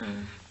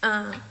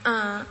If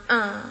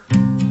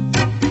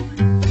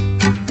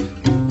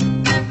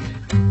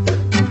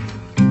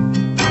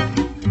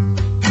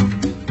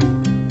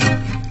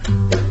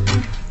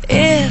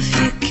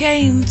you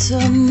came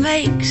to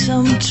make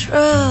some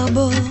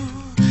trouble,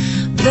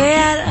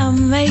 better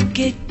make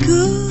it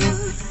good.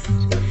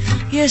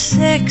 Your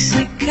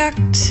sexy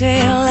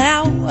cocktail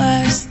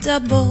hours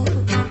double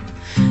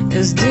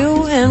is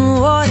doing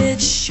what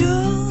it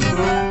should.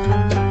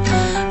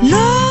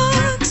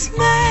 Looks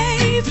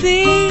may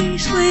be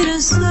sweet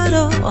and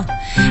subtle.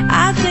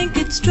 I think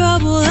it's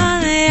trouble,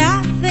 honey.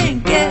 I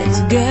think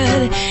it's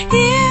good.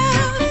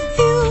 If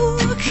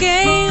you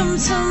came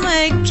to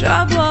make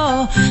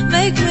trouble,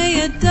 make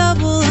me a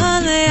double,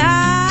 honey.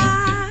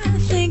 I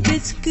think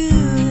it's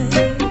good.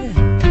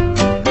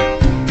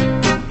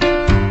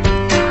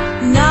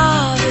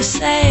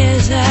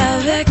 Novices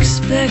have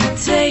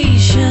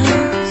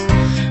expectations,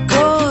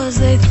 'cause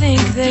they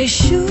think they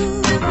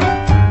should.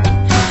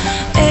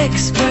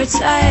 Experts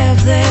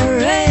have their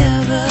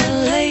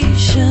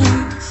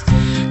revelations,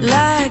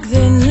 like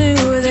they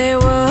knew they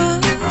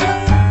would.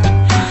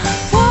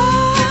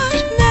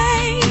 What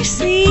may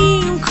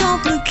seem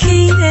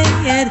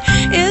complicated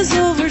is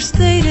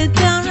overstated,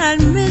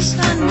 downright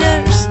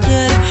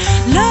misunderstood.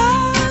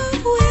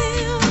 Love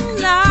will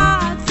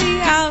not be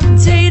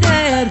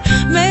outdated,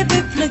 may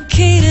be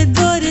placated,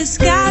 but it's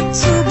got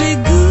to be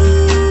good.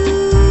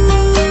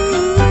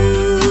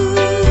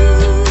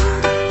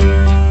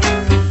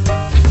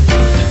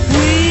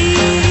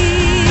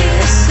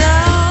 We're so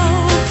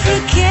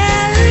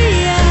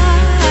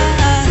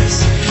precarious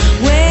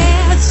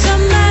with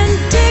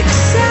semantic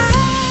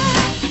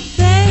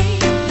side.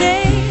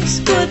 This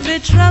could be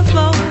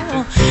trouble.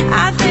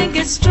 I think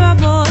it's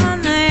trouble,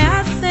 honey.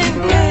 I think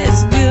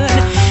it's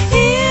good.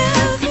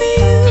 If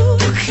you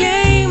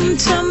came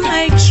to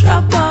make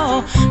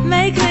trouble,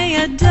 make me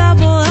a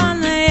double,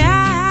 honey.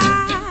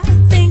 I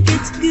think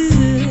it's good.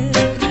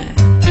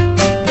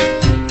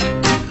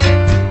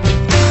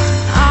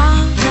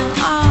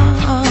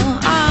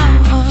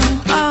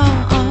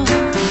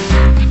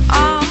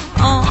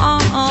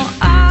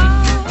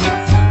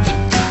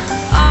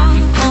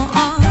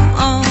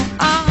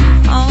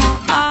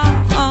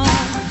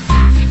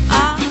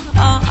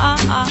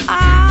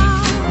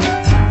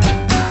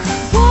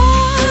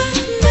 What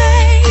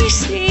may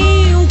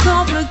seem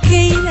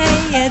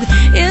complicated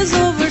is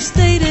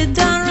overstated,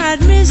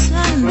 downright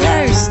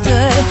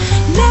misunderstood.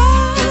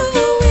 Love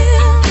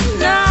will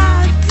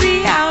not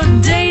be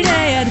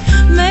outdated,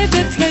 may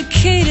be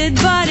placated,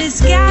 but it's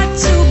got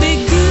to be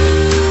good.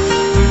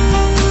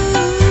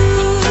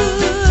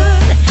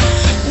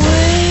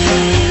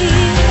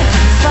 We're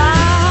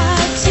far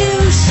too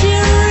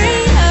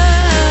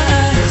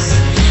serious.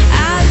 I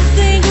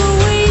think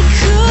we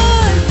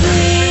could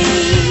be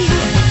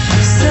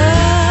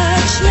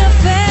such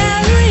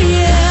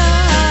nefarious.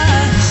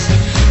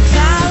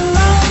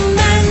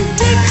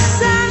 Romantic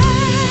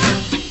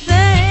side,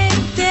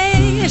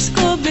 think this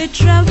could be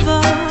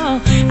trouble.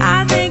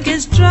 I think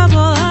it's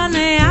trouble,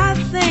 honey. I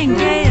think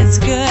it's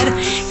good.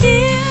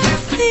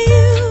 If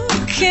you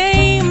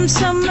came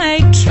to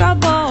make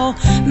trouble,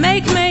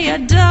 make me a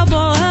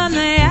double,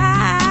 honey.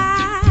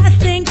 I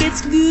think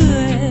it's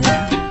good.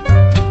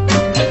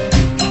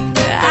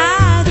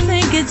 I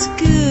think it's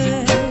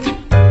good.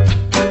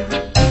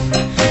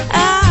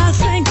 I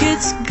think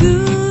it's good.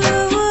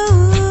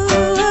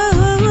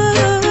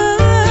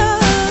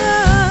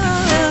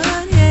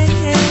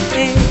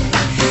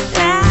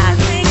 I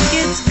think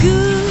it's good.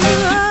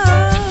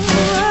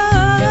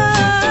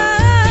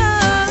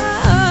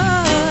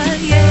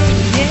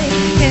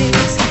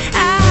 Yes.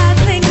 I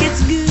think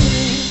it's good.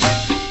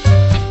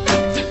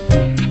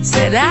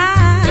 Said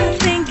I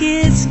think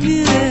it's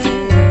good.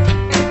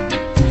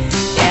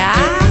 Yeah,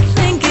 I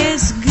think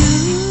it's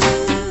good.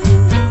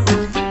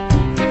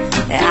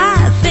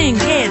 I think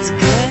it's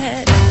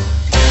good.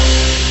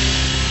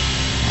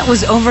 That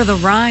was Over the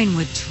Rhine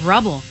with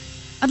Trouble.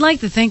 I'd like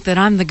to think that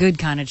I'm the good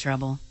kind of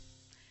trouble.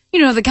 You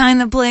know, the kind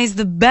that plays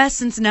the best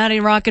Cincinnati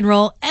rock and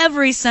roll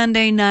every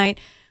Sunday night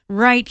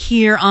right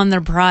here on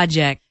the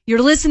project.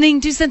 You're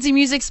listening to Cincy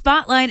Music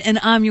Spotlight, and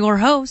I'm your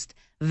host,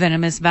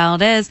 Venomous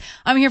Valdez.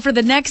 I'm here for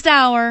the next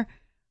hour,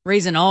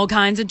 raising all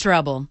kinds of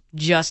trouble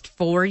just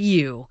for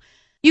you.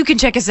 You can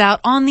check us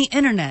out on the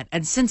internet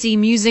at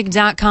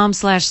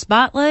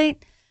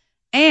cincymusic.com/spotlight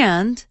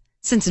and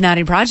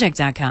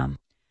cincinnatiproject.com.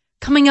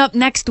 Coming up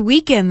next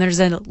weekend, there's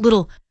a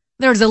little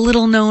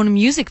known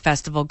music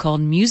festival called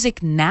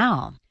Music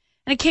Now.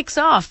 And it kicks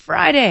off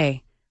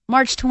Friday,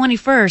 March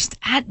 21st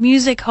at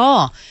Music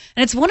Hall.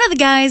 And it's one of the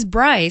guys,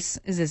 Bryce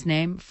is his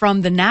name,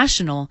 from The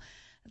National,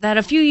 that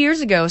a few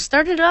years ago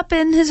started up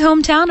in his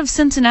hometown of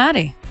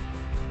Cincinnati.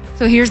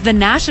 So here's The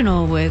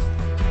National with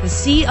The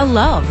Sea of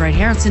Love right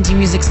here on Cincy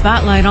Music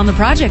Spotlight on the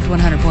Project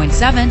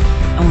 100.7 and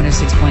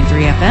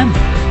 106.3 FM.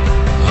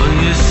 Oh,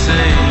 you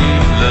say you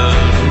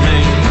love me,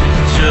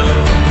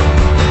 Joe.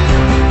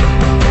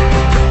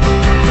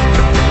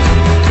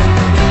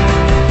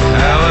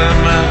 How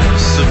am I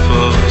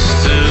supposed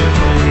to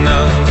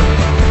know?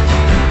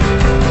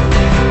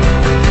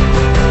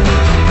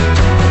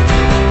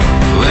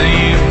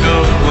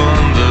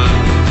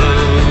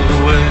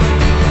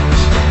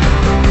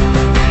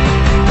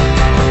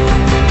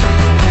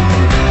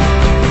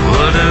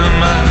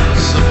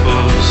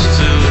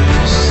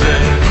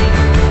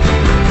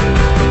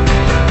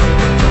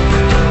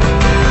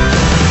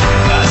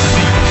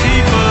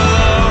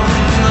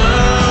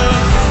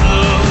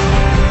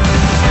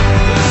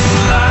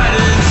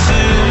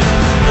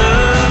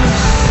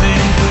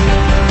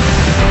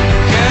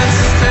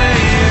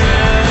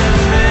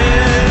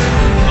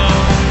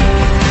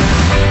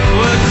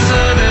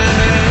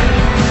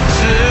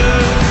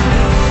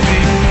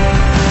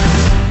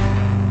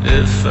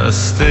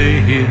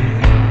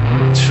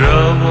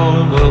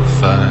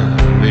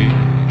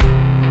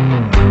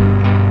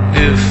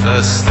 If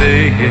I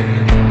stay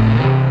here,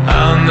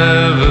 I'll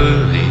never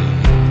leave.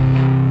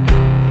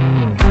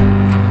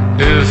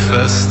 If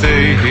I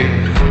stay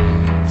here,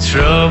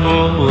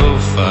 trouble will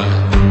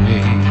find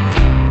me.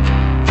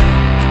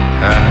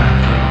 I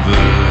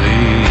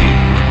believe.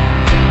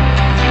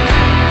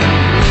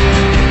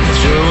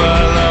 Joe,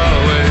 I'll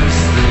always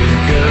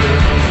think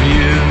of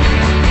you.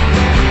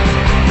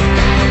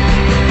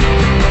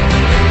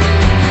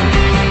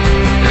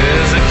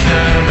 There's a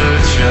kind of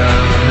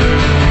childhood.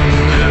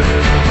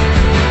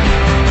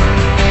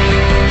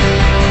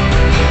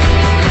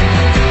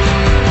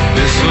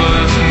 This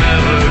was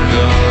never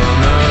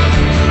gonna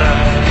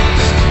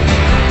last.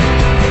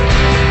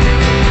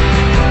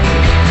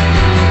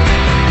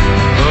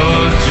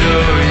 Oh,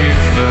 Joe, you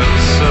felt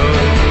so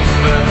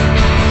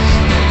fast.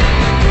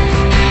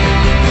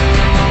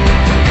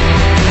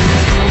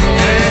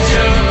 Hey,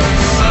 Joe,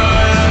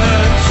 sorry I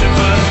hurt you,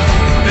 but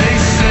they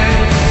say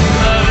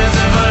love is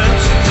a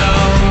virtue,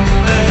 don't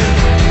they?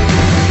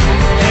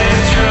 Hey,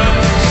 Joe,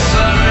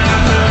 sorry I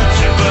hurt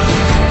you, but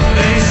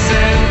they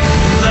say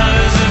love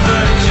is a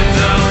virtue,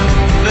 don't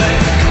they?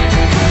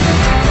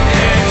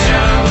 Hey,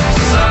 Joe,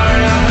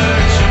 sorry I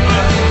hurt you,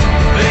 but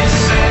they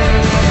say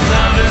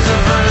love is a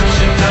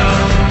virtue,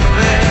 don't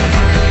they?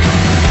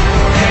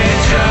 Hey,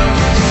 Joe,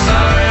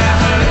 sorry I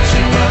hurt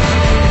you, but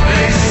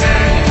they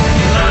say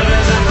love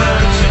is a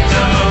virtue,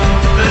 don't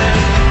they?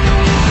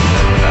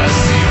 I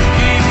see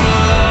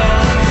people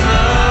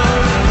on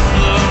the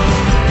floor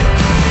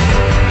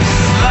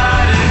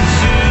slide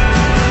into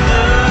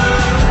the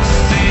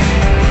sea.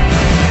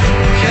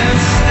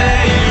 Can't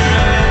stay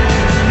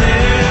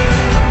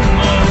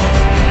anymore.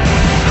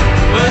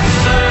 We're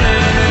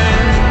turning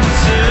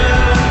into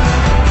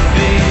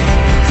thieves.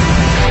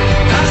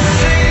 I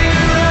see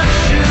you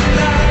rushing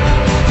now.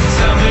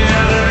 Tell me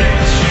how to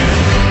reach you.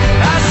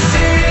 I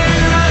see you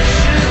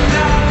rushing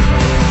now.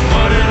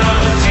 What did I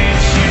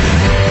teach you?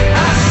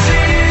 I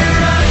see you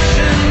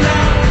rushing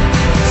now.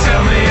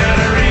 Tell me how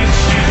to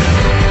reach you.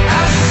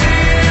 I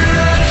see you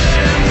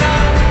rushing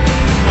now.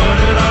 What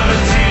did I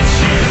teach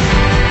you?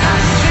 I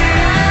see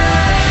you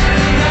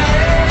rushing now.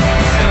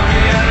 Tell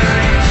me how to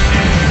reach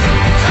you.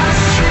 I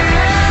see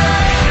you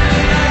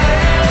rushing now.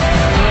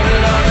 What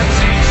did I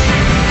teach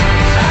you?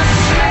 I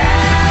see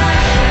you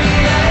rushing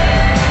now.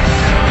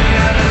 Tell me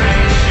how to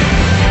reach you.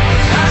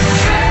 I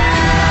see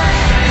you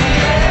rushing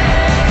now.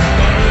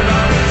 What did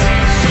I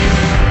teach you?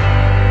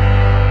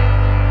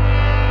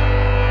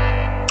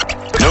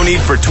 No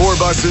need for tour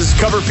buses,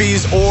 cover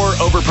fees, or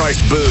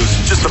overpriced booze.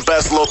 Just the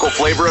best local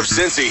flavor of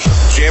Cincy.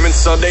 Jamming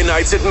Sunday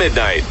nights at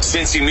midnight.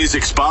 Cincy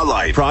Music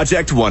Spotlight.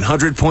 Project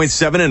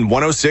 100.7 and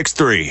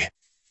 106.3.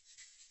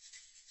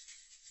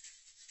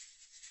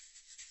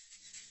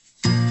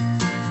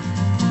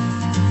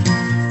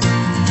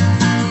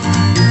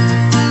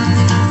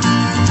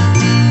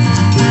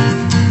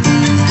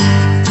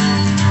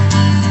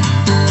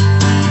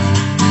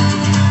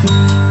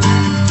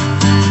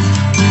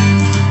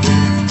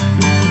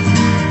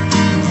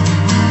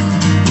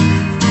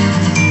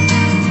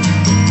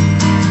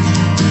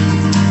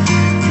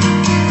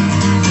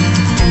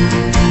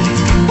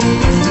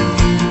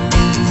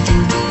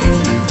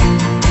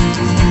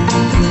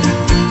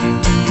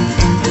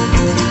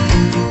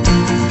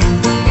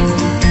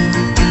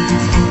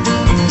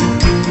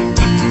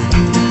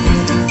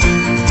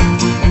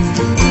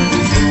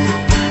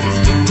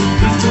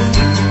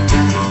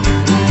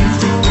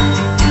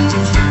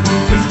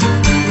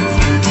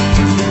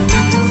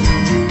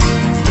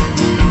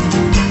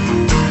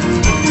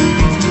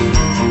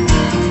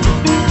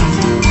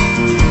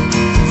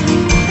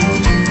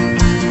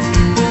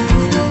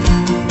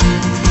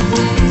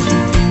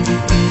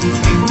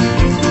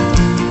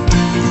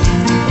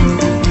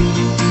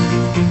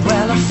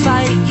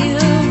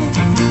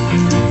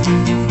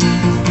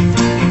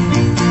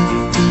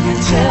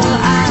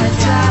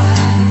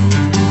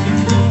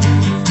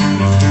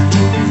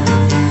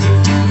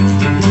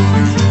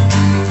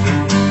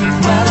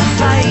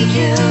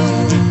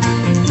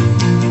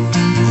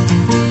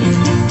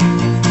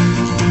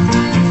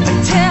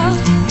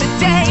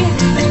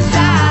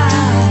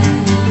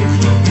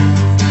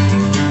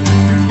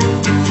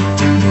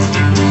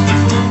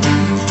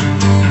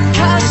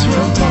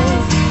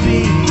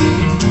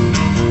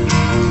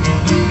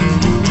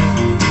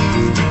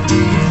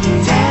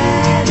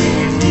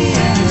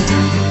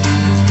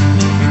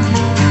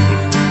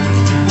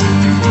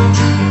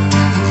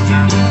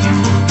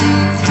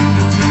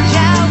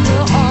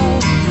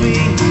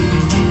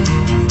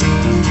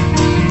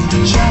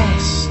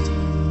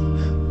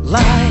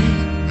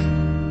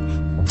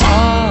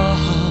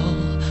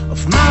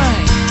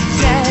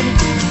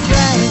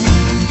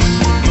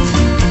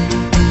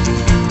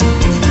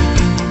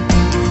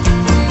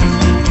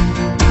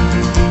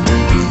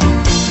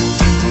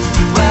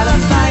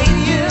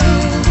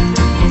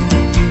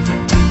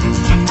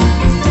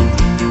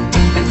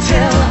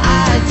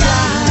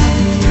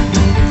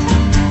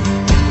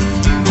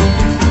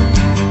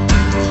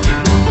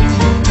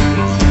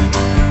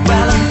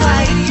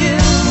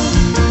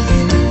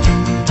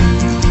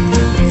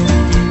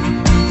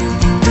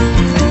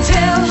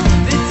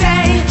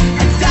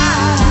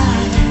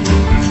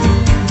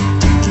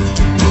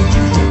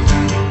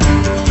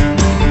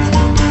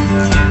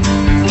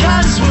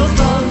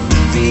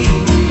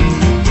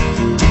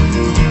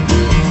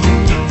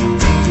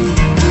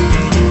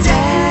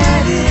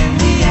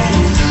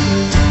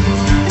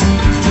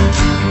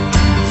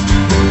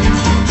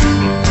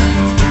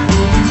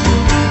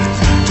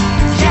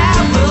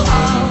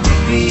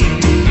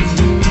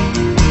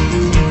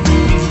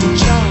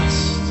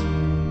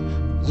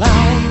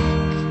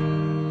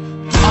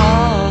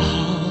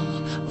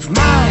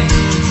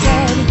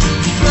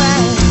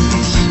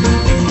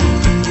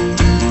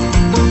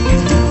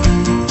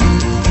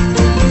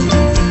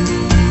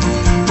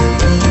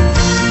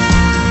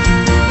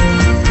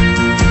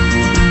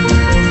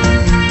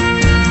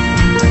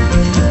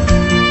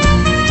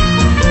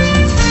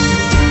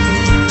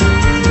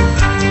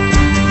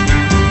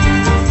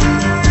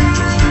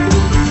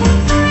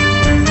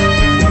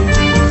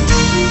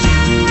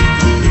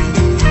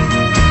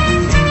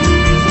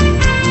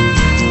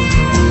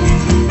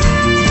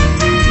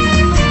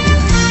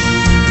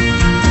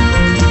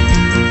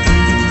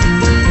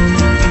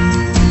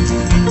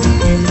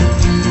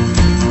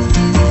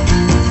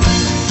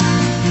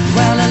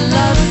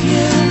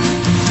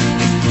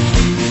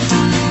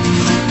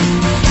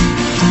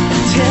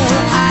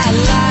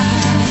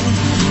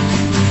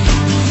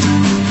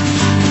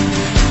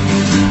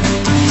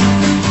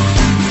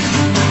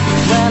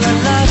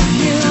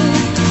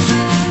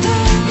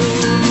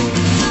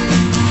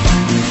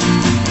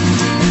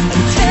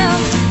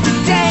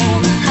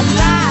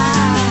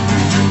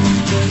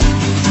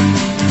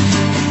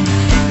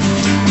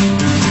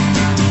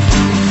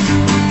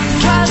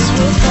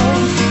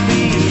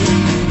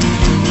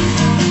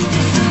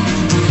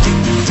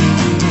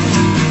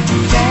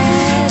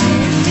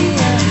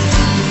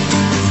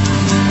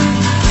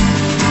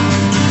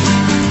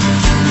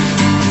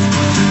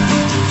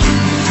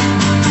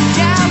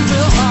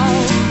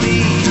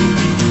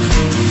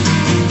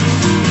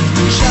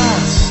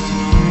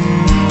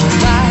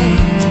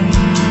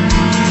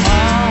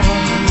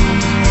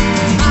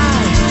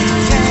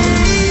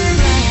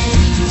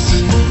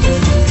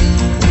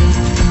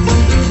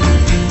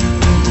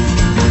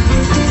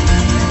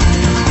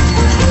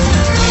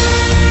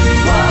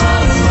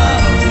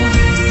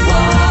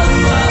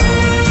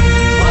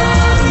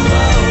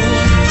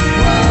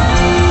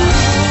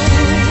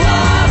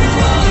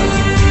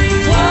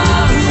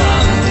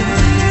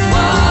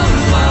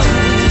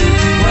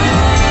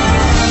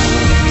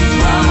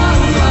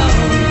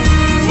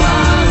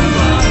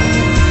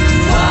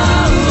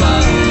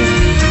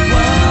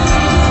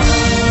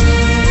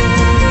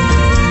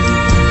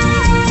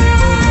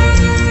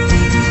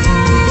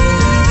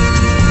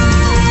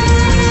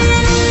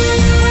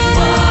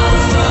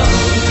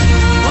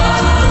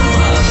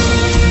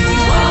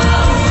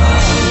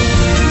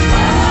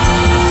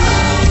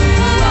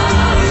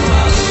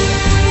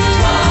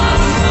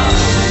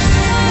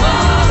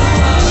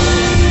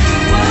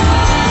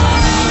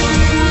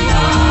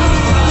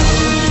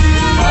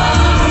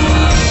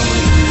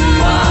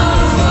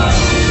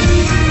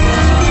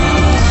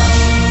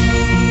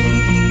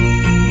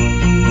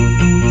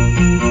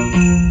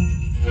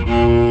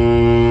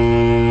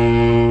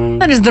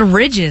 That is The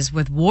Ridges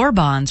with War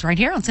Bonds right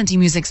here on Cincy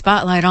Music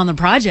Spotlight on the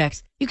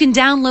Project. You can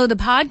download the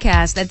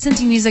podcast at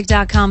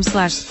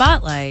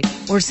cincymusic.com/spotlight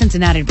or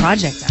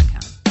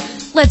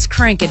cincinnatiproject.com. Let's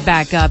crank it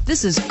back up.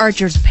 This is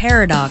Archer's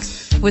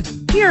Paradox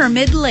with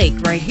Pyramid Lake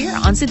right here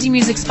on Cincy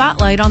Music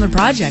Spotlight on the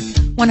Project,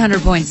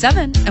 100.7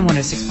 and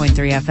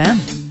 106.3 FM.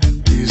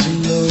 Is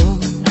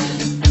love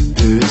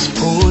is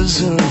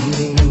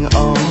poisoning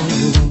all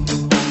you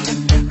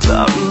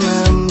cloud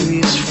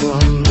memories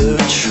from the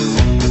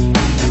truth,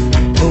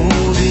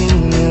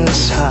 holding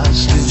us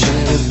hostage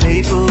in a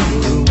paper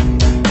room.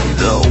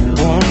 No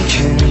one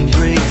can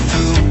break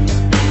through.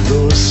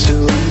 Though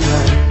still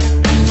alive,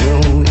 you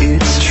know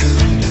it's true.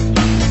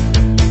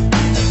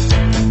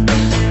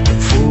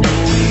 For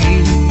we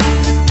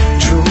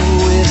drove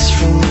west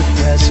from the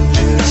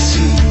passenger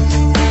seat.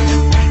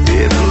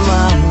 Every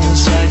mile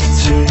was like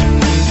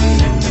eternity.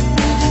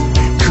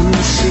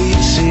 Couldn't sleep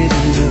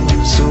sitting up,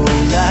 so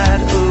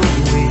light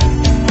away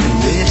and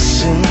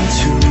listen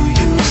to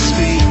you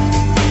speak.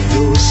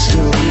 Though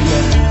still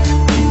alive,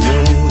 you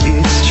know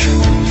it's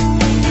true.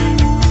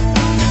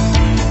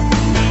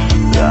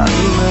 I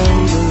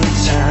remember the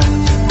time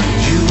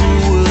you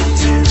were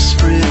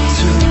desperate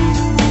too.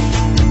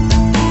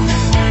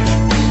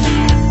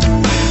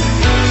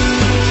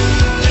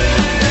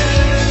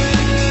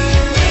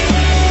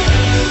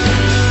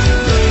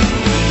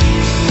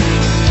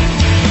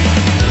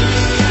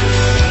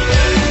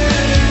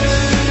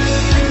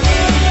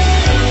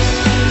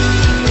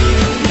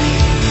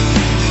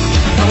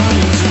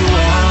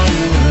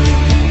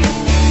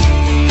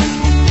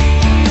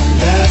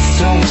 Life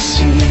don't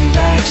seem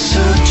like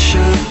such a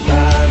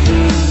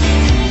bother.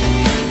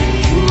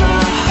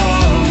 My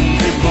heart,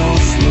 they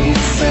both move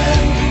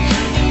fast.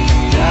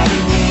 I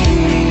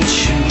need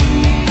you.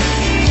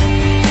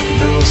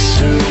 Though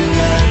still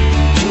alive,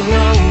 you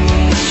know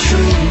it's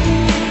true.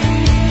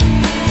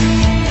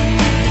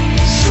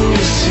 So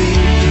see,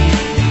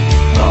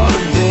 all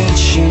the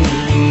benching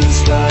needs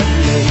like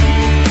me.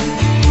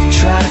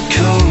 Try to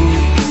cope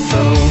with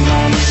all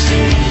my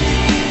mistakes.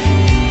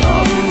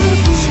 All the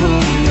ripples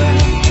run back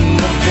to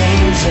my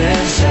veins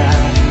as I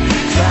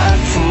fight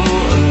for a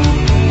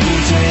new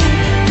day.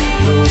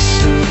 Though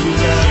still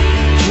alive,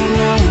 you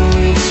know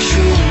it's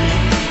true.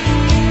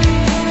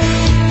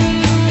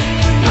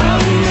 I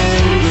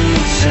remember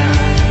the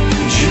time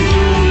you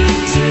were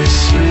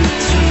desperate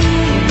too.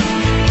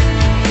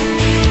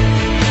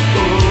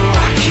 Oh, I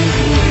can't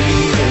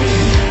believe it.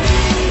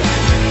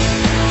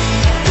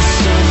 The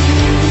sun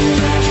will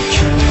not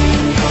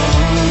come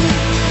on.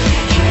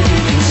 Can you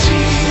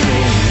conceive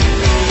it?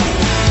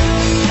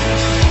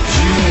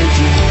 You made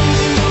the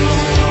only one.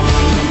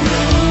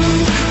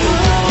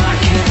 Oh, I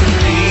can't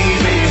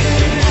believe it.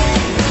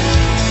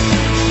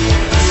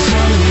 The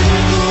sun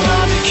will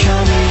not be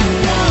coming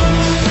on.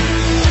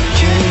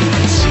 Can you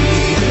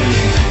conceive it?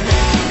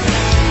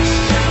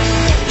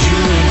 You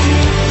made the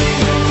only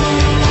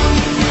one.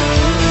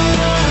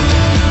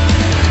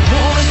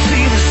 Wanna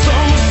see the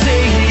sun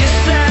stay? Yes,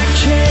 I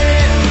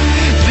can.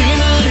 Lean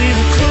a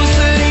little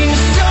closer and you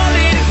start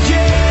it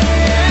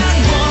again.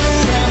 Run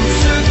around in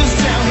circles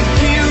down the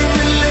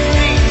Pyramid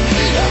Lake.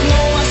 I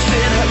know I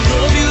said I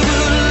love you,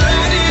 but I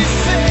didn't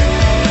fake.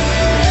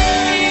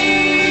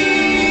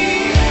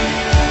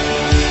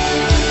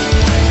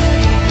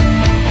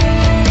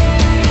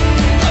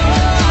 Oh,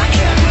 I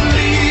can't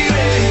believe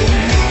it.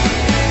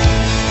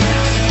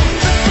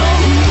 The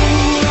sun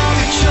will not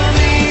be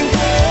coming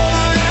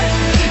on.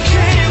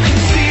 Can you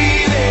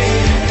conceive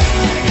it?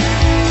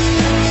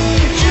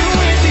 You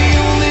ain't the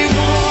only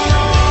one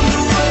on the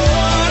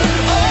run.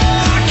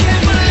 Oh, I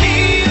can't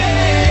believe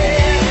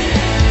it.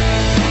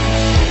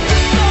 The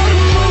sun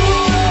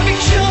will not be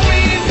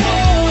coming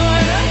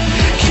on.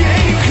 Can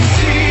you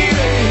conceive it?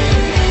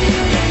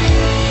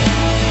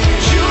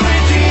 You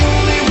ain't the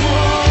only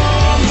one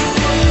on the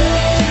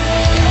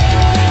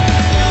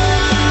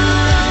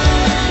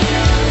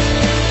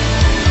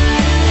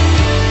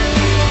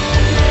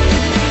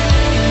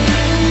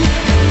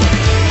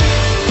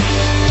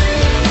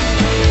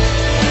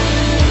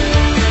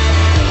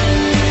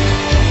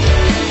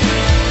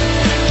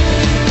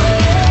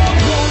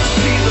wanna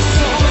see the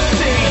summer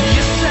stay?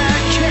 Yes, I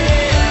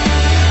can.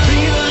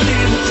 Lean a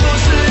little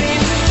closer and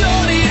you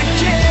start it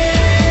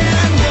again.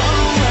 Run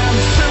around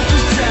in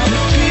circles down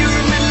the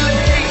Pyramid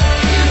Lake.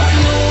 I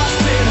know I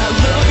said I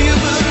love you,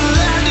 but I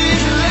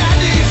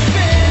didn't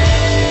fake.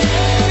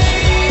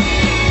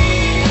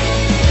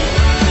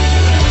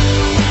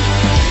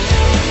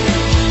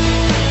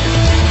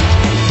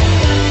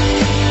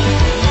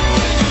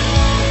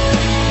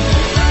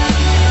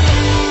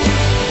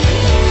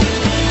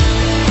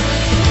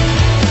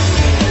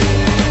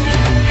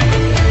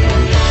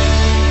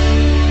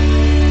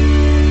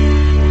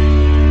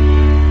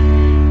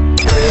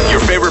 Your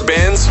favorite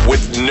bands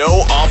with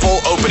no awful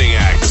opening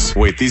acts.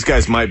 Wait, these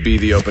guys might be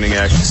the opening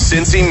act.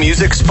 Cincy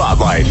Music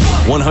Spotlight,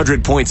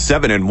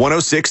 100.7 and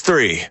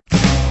 106.3.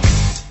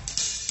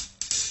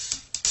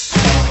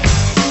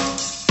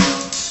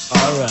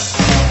 All right.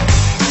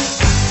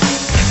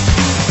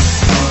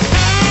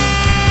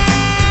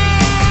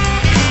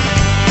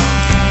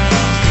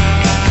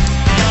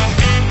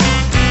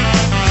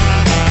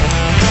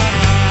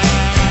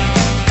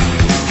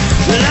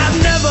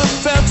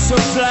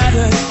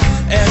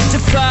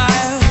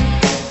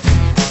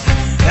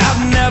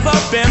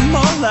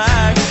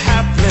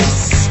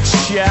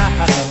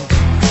 child.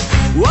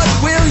 What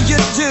will you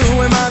do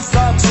when my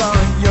thoughts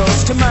are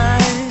yours to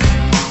mine?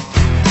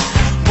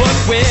 What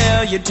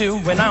will you do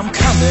when I'm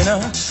coming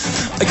up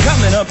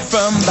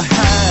from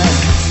behind?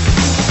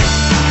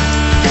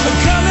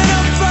 Coming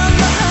up from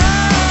behind.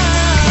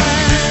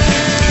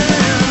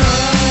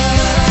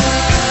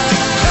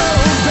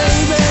 Oh,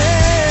 baby,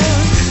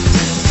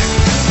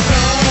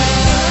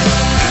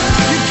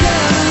 you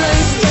can't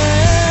erase me.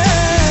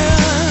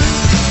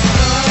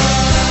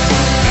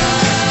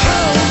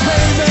 Oh,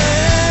 baby,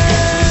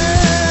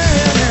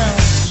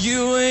 you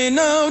ain't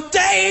no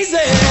daisy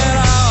at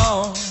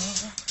all.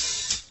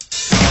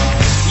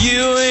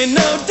 You ain't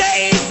no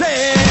daisy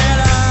at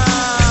all.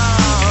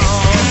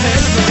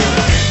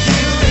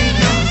 You ain't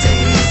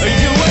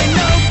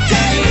no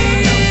daisy.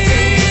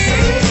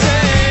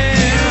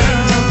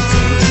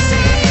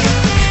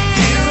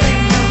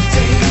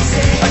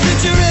 Did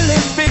you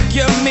really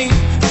figure me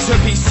to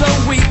be so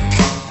weak?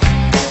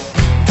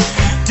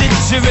 Did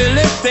you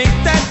really think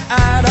that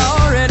I'd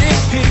already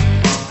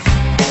peaked?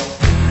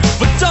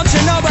 But don't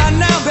you know by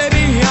now,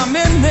 baby, I'm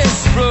in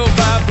this blow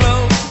by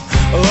blow.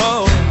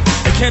 Oh,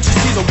 and can't you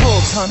see the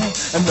wolves, honey,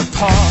 and the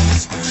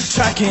paws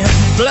tracking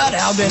blood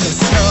out in the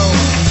snow?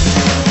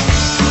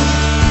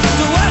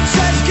 So watch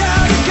that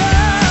gotta go.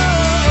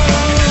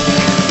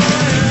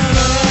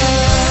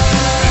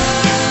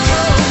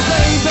 Oh,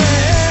 baby,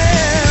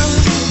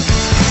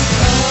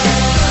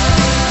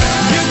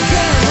 you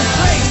can't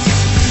replace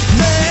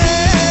me.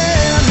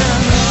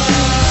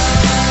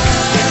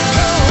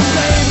 Oh,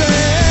 baby,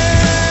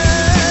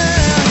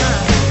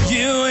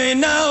 you ain't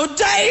no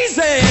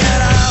daisy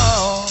at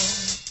all.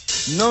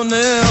 No,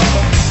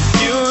 never.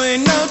 You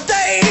ain't no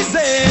daisy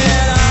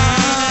at all.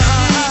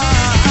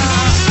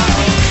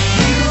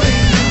 You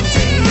ain't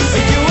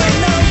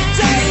no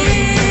daisy. You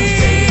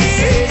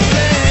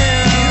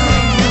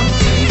ain't no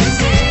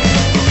daisy.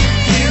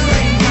 You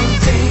ain't no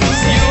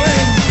daisy.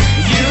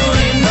 You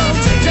ain't no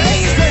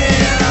daisy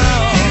at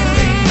all.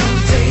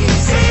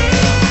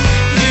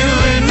 You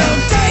ain't no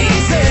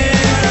daisy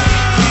at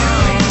all.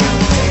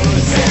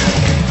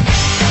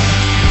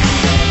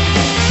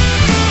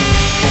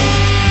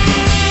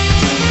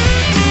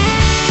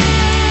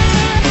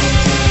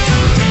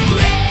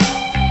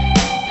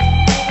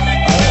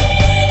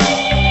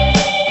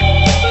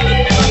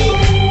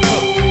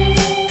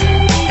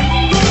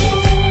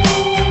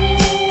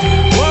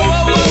 Whoa,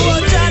 whoa, whoa, whoa,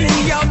 Johnny,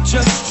 you're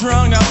just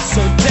strung up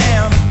so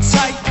damn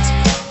tight.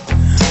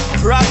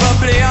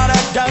 Probably on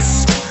a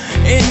dust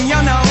in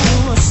your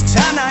nose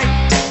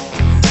tonight.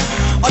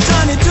 Oh,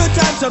 Johnny, two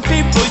types of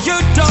people you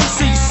don't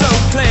see so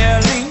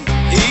clearly.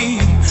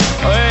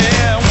 Oh,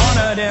 yeah, one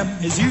of them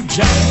is you,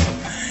 Johnny,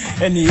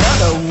 and the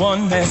other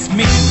one, that's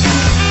me.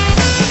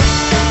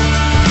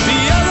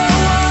 The other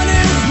one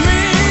is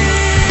me.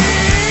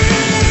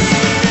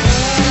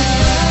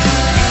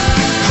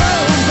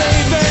 Oh,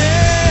 baby,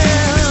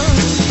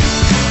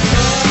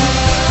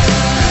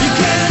 you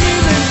can't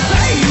even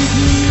face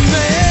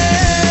me.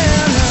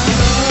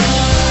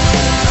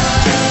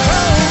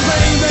 Oh,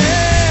 baby,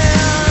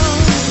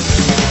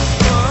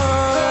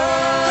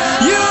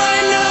 you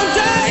ain't no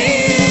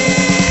daisy.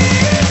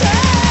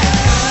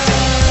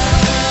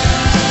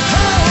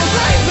 Oh,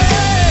 baby,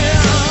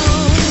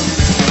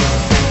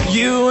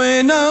 you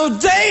ain't no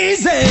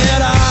daisy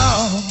at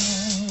all.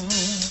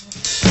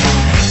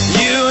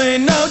 You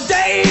ain't no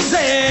daisy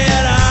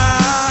at all.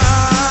 You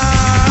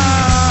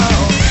ain't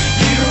no daisy. No,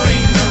 you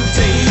ain't no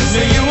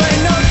daisy. You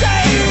ain't no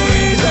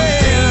daisy. No, you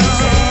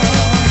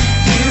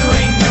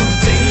ain't no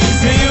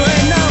daisy. You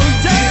ain't no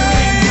daisy.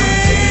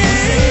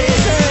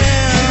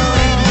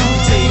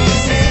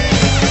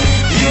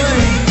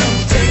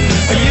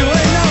 You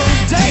ain't no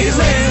daisy.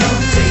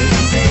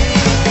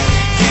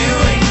 You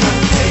ain't no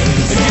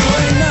daisy. You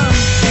ain't no.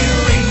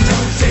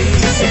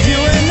 You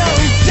ain't no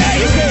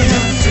daisy.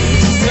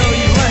 No,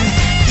 you ain't.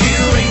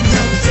 You ain't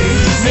no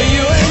daisy. No,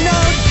 you ain't no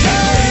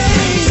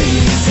daisy.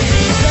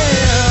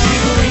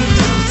 You ain't no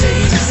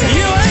daisy.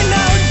 You ain't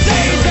no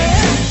daisy.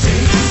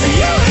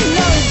 You ain't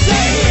no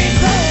daisy.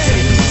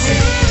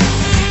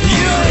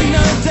 You ain't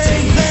no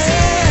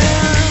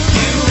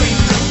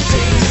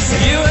daisy.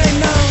 You ain't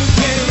no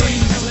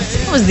daisy.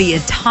 That was the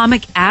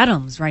Atomic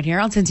Atoms right here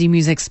on Cincy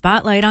Music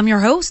Spotlight. I'm your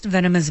host,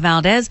 Venomous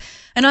Valdez,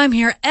 and I'm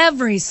here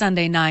every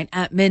Sunday night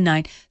at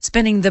midnight,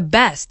 spinning the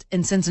best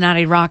in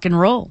Cincinnati rock and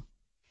roll.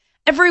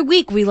 Every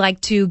week, we like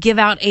to give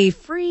out a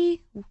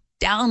free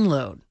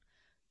download.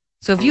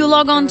 So if you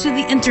log on to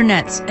the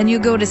internets and you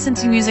go to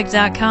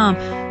cincymusic.com,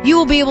 you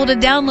will be able to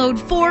download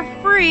for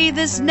free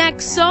this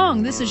next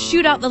song. This is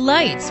Shoot Out the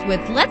Lights with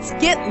Let's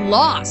Get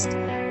Lost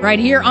right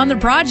here on The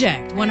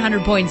Project,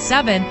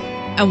 100.7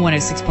 and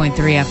 106.3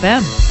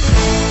 FM.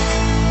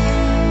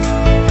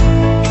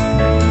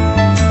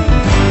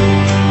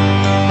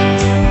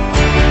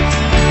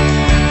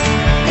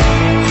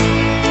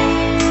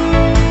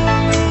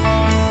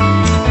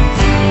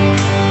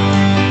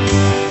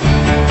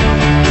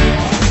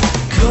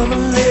 Come a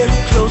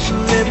little closer,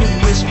 let me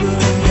whisper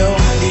in your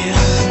ear.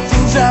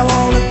 Things I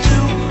wanna do,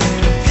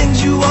 things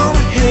you wanna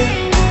hear.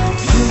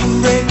 You've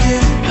been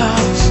breaking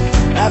hearts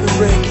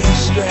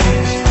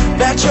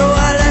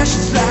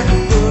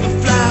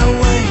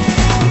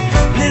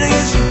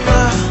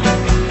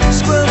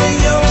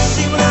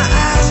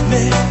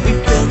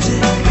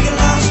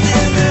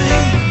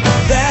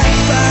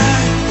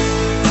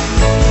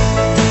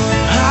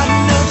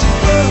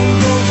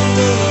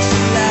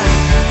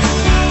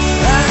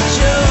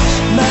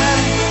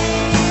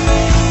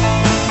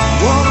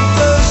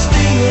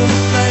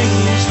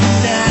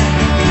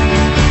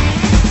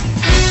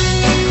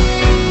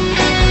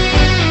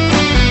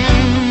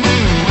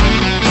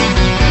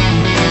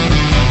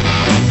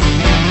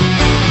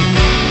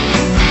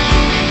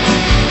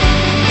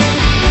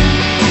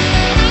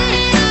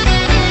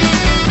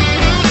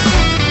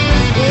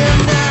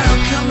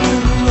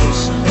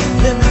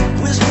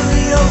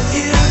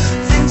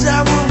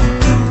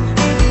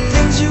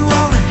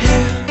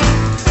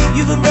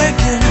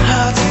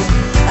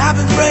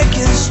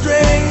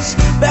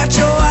Bat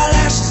your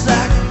eyelashes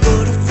like a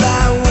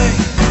butterfly away.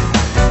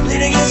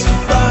 Lean against the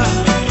bar,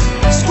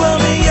 squirrel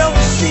me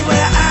over, see what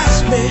your eyes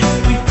made.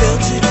 We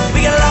built it,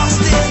 we got lost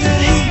in the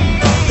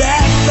heat of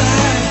that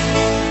fire.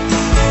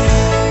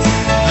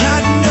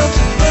 Hot enough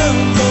to burn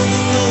both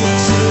of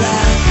us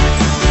alive.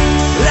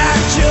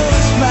 Like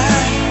yours,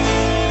 mine.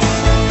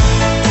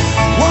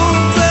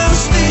 Wanna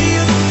burst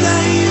in the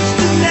flames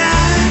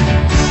tonight.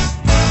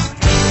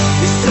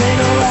 This ain't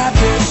no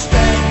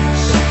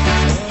happenstance.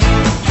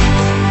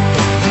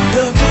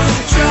 Look what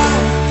you try.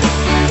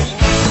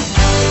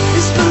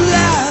 It's the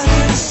light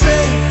and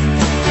say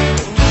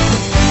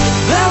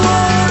I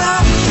won't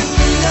offer you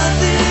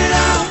nothing at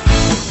all.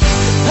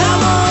 I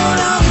won't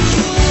offer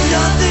you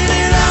nothing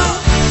at all.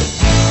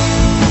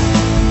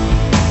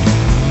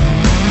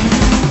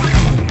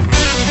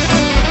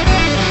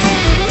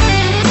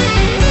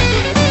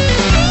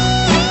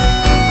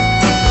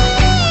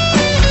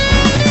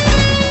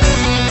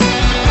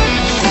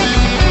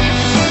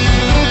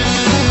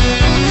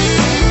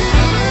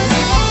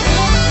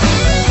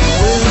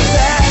 Well,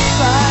 that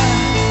fire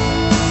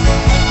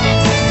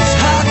is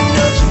hot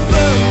enough to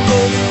burn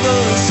both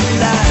of us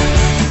alive.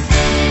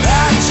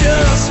 I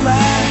just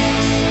might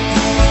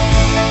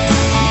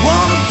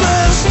wanna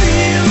burst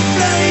in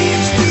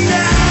flames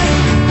tonight.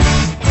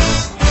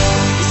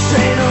 This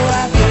ain't no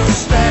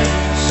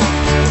happenstance.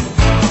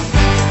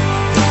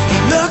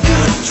 Look at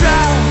the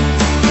drought.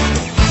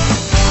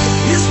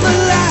 It's my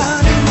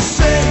line in the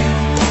sand.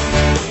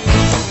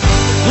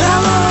 I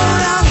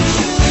won't offer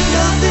you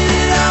nothing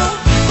at all.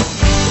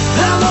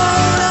 I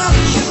won't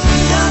offer you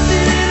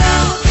nothing at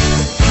all.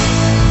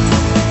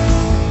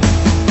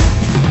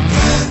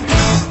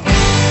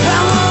 I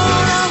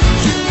won't offer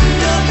you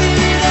nothing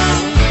at all.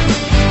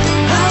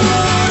 I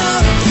won't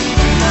offer you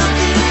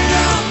nothing at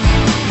all.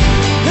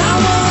 I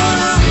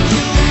won't offer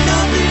you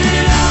nothing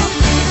at all.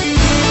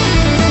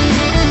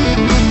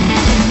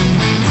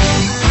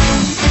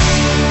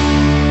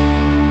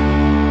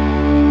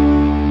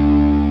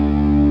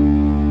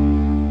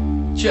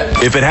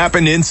 If it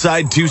happened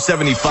inside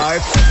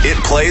 275, it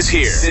plays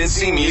here.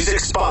 Cincy Music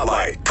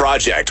Spotlight.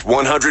 Project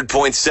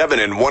 100.7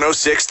 and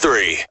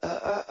 106.3.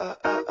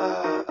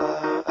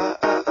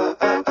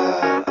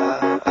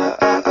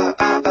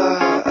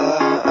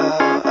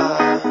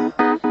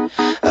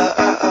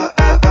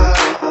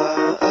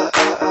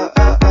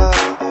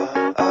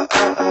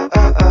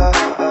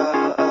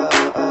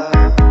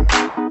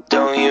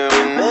 Don't you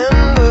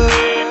remember?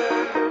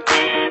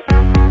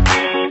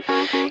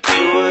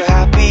 You were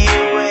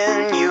happier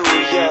when you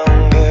were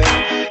younger.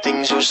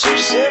 Things were so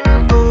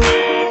simple,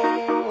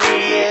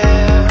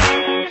 yeah.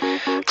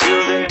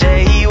 Till the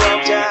day you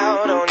walked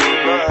out on your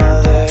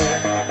mother.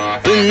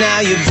 But now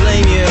you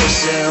blame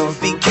yourself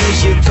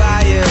because you're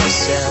by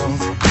yourself.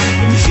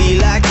 You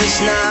feel like it's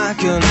not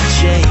gonna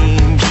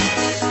change.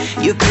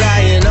 You're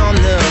crying on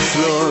the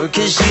floor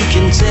cause you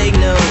can take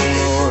no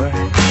more.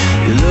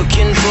 You're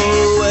looking for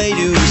a way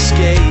to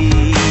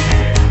escape.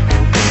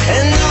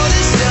 And all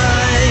this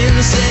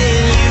time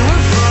saying you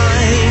were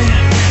fine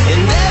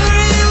and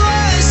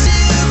everyone's to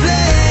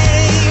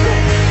blame.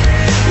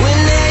 When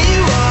there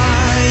you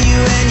are, you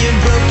and your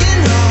broken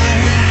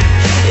heart,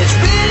 it's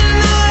written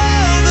all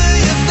over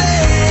your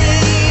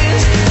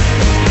face.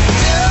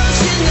 Don't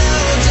you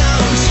know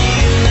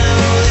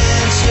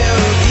that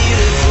you're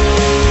beautiful,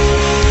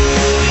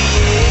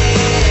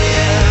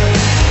 yeah.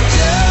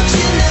 Don't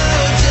you know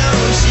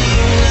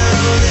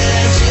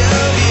that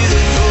you're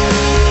beautiful.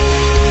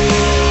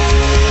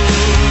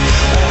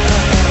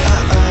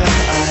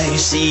 I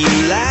see you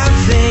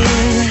laughing,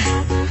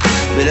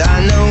 but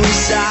I know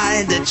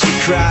inside that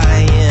you're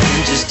crying.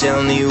 Just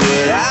tell me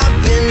what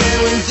happened and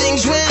when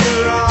things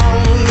went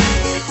wrong.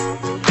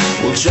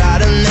 We'll try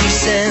to make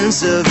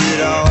sense of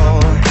it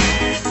all.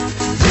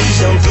 Please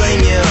don't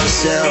blame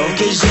yourself,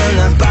 cause you're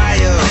not by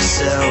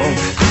yourself.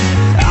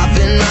 I've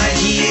been right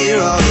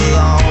here all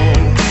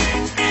along.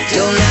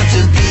 Don't have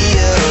to be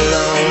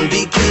alone,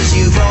 because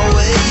you've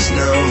always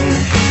known.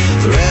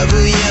 Forever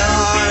your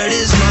heart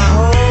is my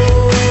home.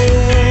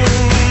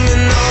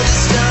 And all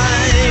this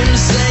time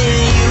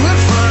saying you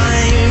were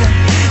fine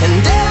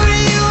and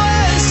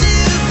everyone's to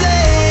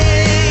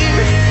blame.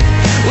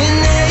 When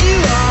there you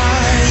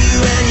are, you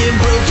and your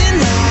broken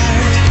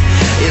heart,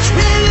 it's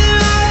written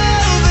all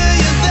over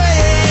your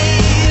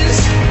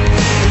face.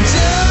 And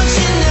don't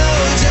you know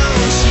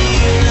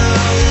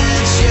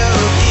that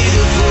you're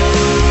beautiful,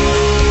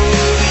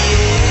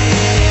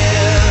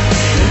 yeah.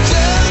 And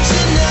don't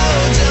you know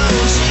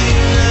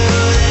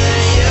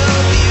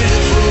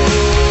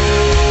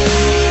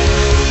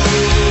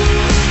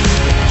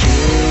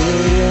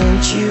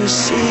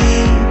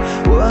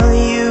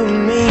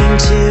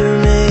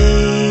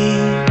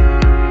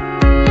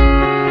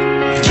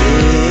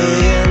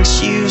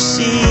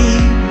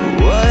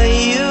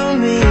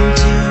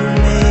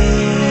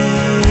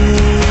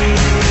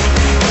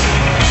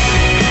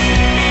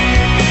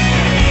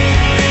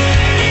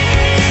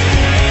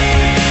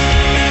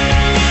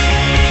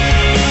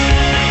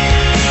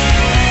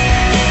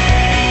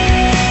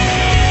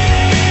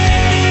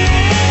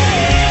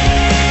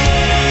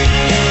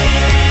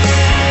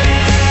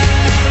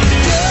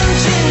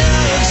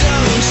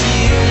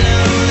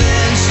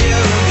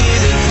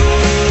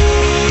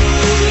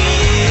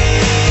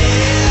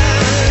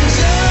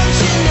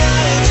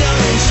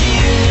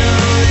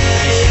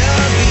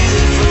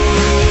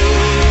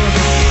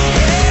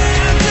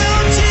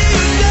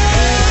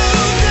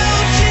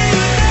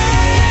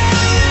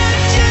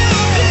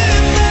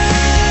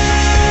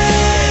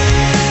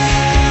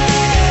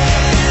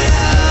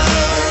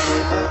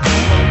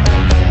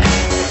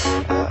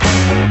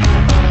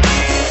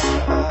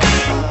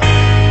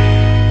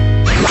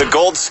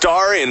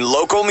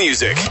local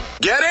music.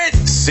 Get it?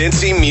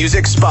 Cincy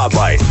Music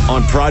Spotlight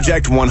on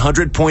Project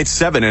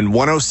 100.7 and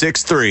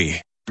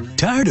 106.3.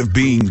 Tired of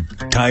being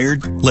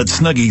tired? Let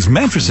Snuggies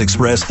Mattress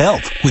Express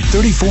help. With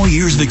 34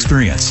 years of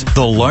experience,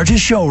 the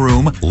largest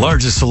showroom,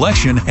 largest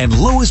selection, and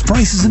lowest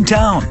prices in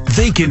town,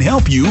 they can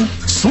help you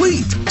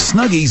sleep.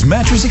 Snuggies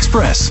Mattress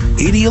Express,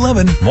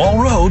 8011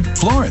 Mall Road,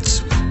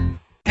 Florence.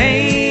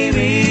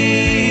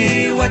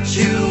 Amy, what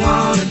you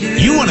wanna do?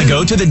 You want to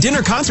go to the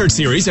dinner concert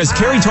series as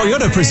Kerry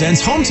Toyota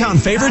presents hometown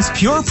favorites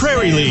Pure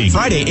Prairie League,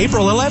 Friday,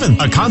 April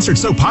 11th. A concert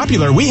so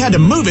popular, we had to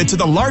move it to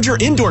the larger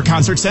indoor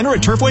concert center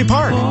at Turfway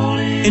Park.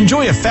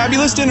 Enjoy a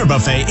fabulous dinner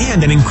buffet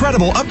and an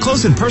incredible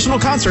up-close and personal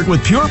concert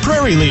with Pure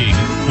Prairie League.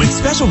 With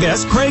special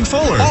guest Craig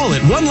Fuller, all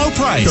at one low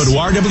price. Go to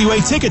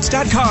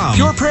rwatickets.com.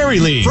 Pure Prairie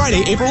League,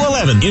 Friday, April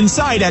 11th,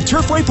 inside at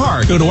Turfway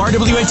Park. Go to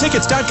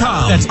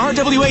rwatickets.com. That's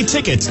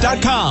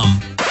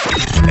rwatickets.com.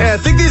 Hey, I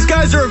think these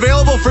guys are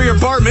available for your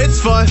bar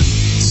mitzvah.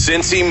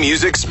 Cincy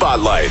Music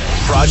Spotlight,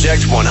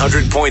 Project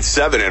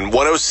 100.7 and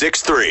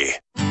 106.3.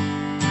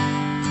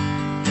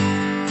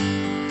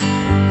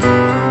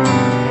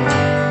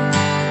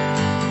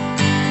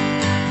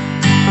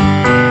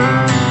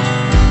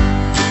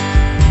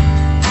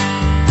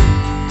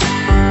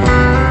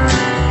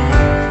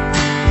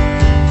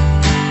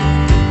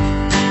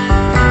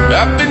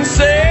 I've been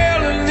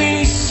sailing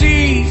these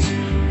seas,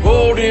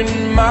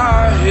 holding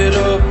my head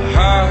up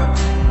high.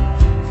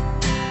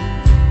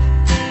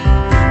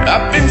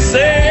 I've been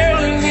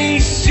sailing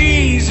these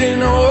seas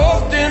and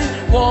often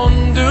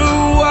wonder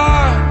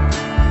why.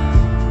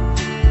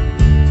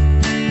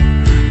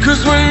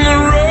 'Cause when the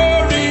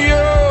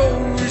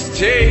rodeo is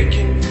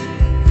taken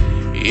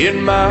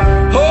and my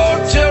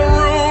hotel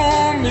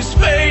room is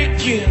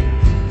vacant,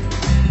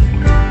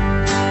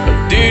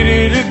 I did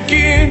it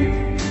again.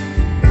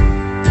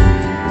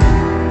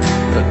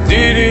 I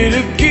did it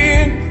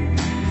again.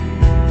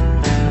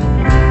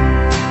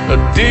 I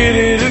did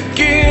it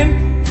again.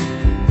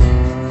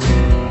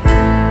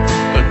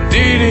 I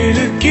did it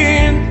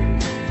again,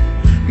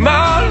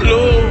 my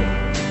Lord.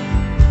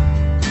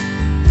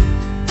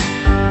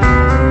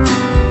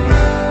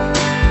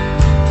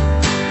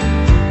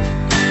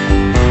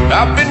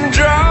 I've been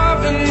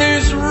driving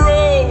this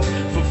road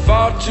for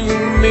far too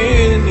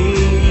many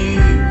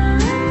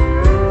years.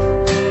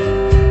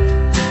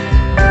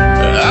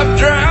 I've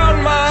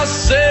drowned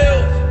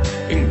myself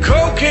in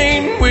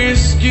cocaine,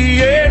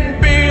 whiskey,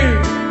 and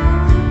beer.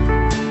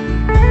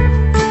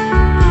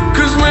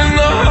 'Cause when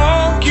the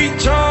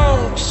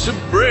honky-tonks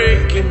are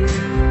breaking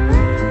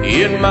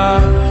and my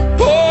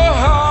poor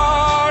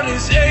heart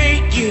is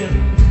aching,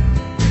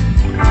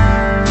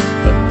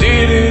 I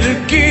did it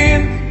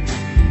again.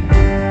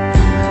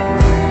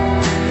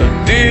 I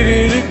did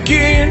it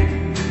again.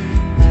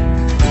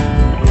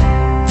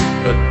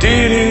 I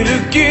did it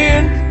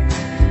again.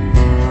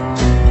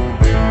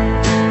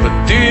 I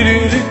did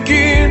it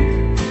again,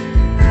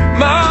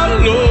 my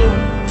Lord.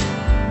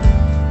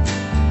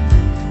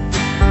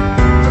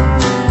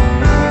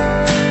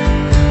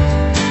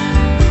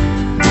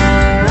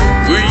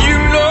 Well, you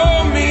know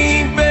me,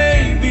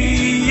 baby,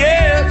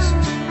 yes,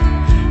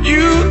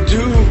 you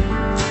do.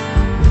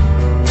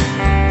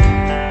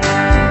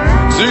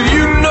 So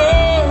you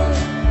know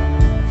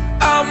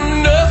I'm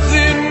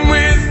nothing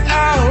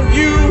without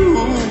you.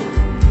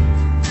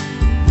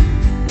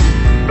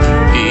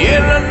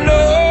 And I know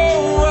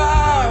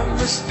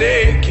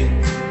mistaken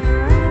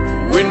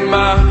when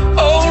my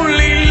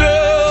only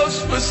love's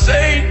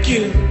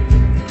forsaken.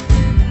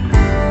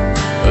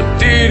 I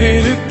did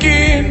it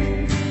again.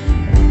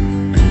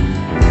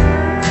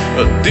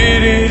 I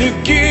did it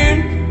again.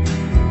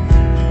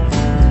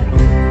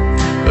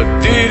 I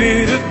did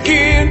it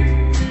again.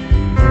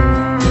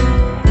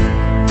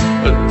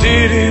 I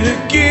did it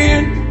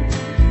again,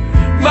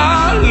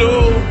 my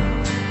Lord.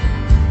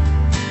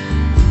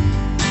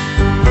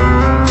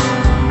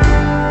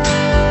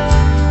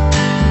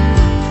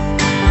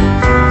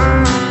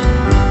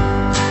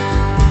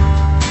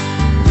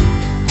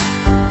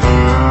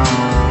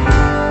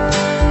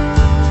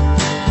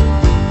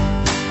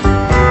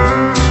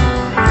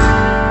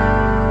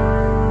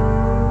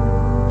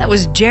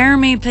 Was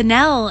Jeremy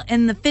Pinnell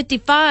in the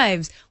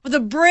 55s with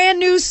a brand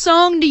new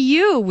song to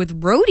you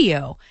with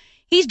Rodeo.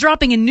 He's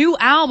dropping a new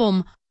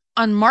album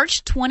on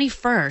March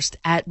 21st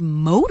at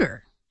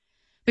Motor.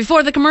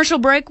 Before the commercial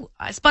break,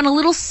 I spun a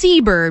little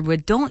Seabird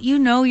with Don't You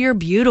Know You're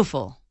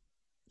Beautiful.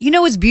 You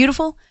know what's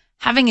beautiful?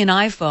 Having an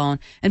iPhone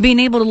and being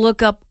able to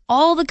look up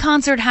all the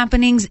concert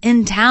happenings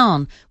in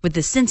town with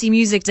the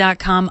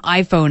CincyMusic.com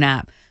iPhone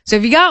app. So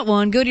if you got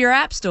one, go to your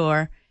app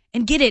store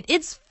and get it.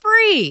 It's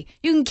free.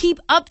 You can keep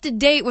up to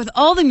date with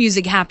all the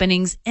music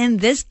happenings in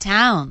this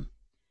town.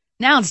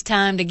 Now it's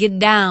time to get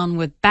down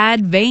with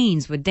Bad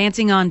Veins with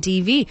Dancing on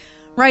TV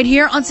right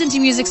here on Cincy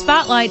Music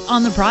Spotlight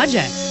on The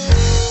Project.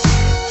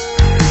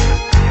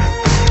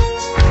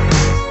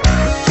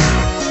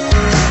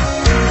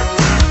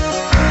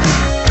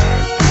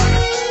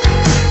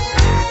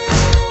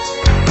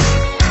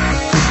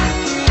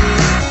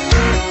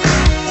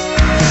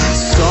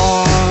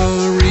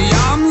 Sorry,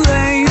 I'm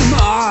lame,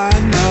 I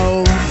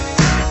know.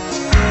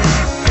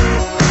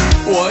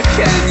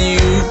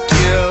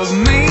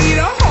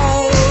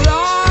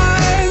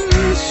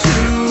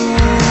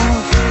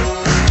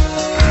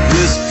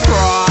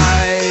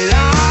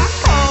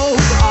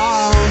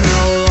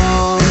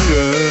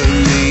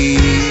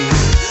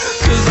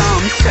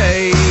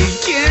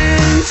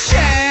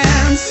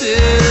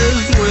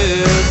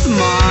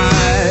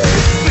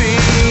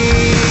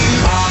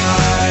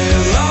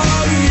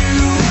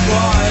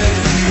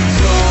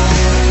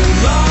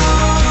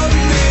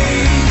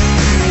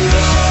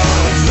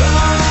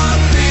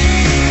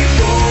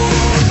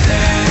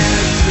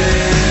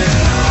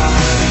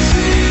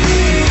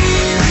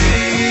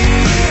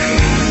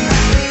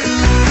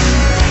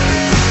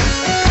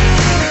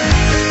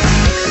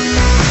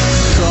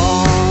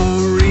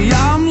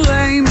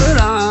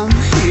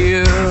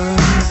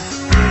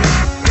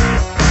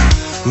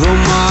 though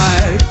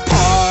my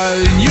part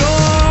in your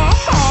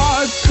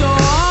heart's so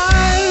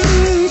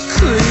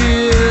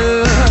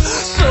unclear.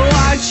 So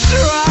I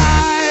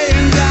try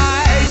and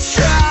I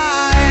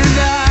try and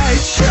I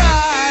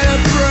try to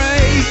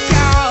break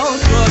out,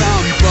 but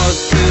I'm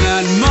busting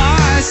at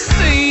my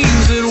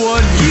seams at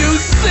what you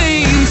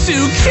seem to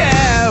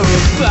care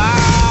about.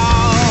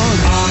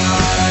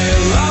 I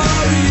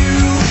love you,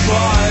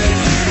 but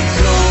you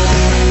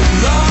don't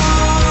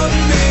love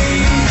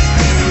me.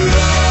 You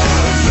love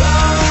the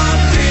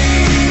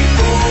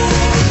people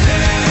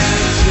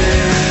dancing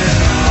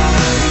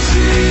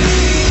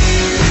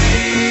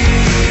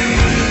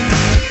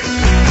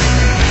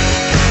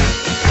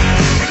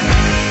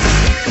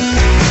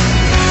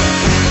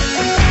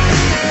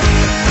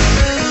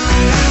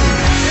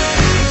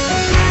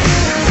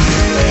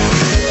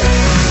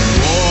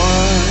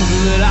on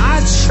that I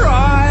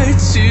try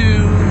to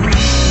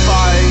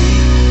fight,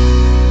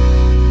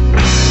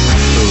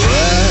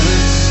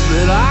 less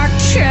that I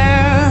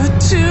care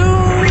to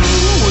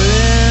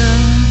win.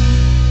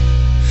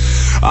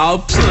 I'll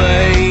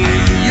play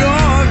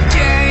your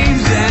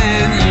games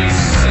and you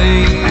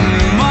sing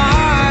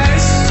my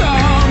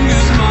song,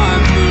 'cause my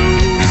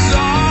moves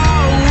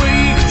are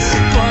weak,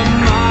 but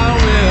my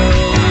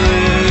will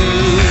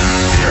is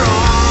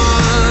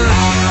strong.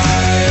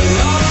 I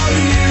love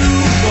you,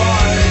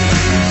 but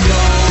you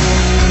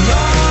don't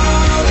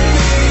love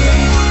me.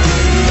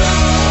 You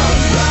love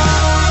the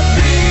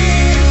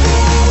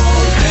people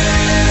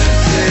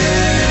dancing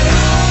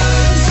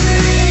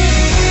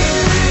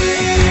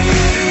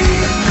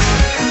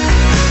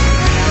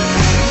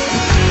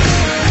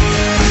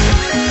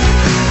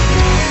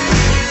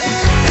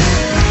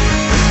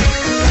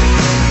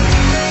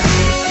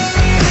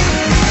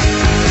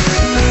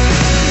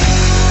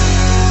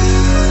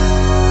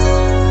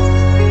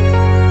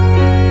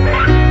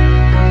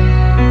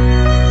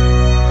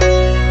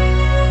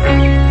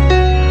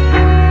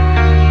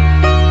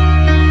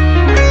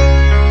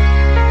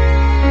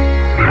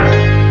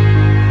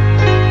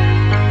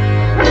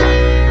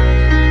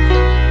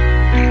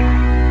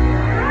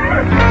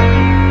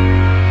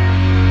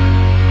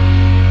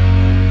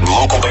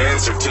Local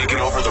bands are taking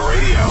over the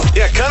radio.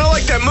 Yeah, kind of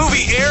like that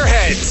movie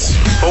Airheads,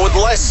 but with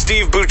less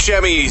Steve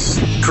Buscemi's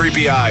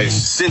creepy eyes.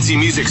 Cincy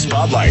Music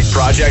Spotlight,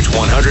 Project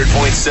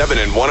 100.7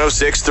 and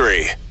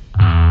 106.3.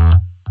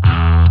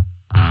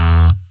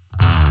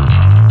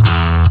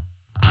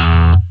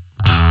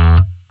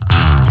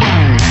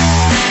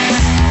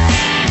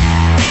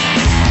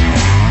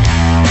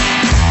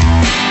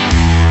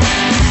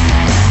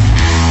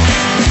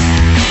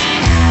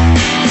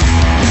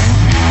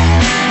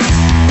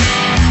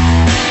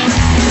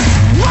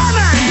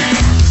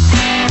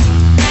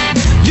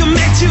 you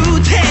make to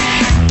take,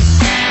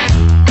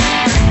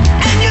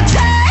 and you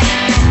take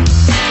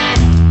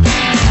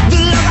the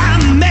love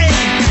I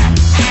made.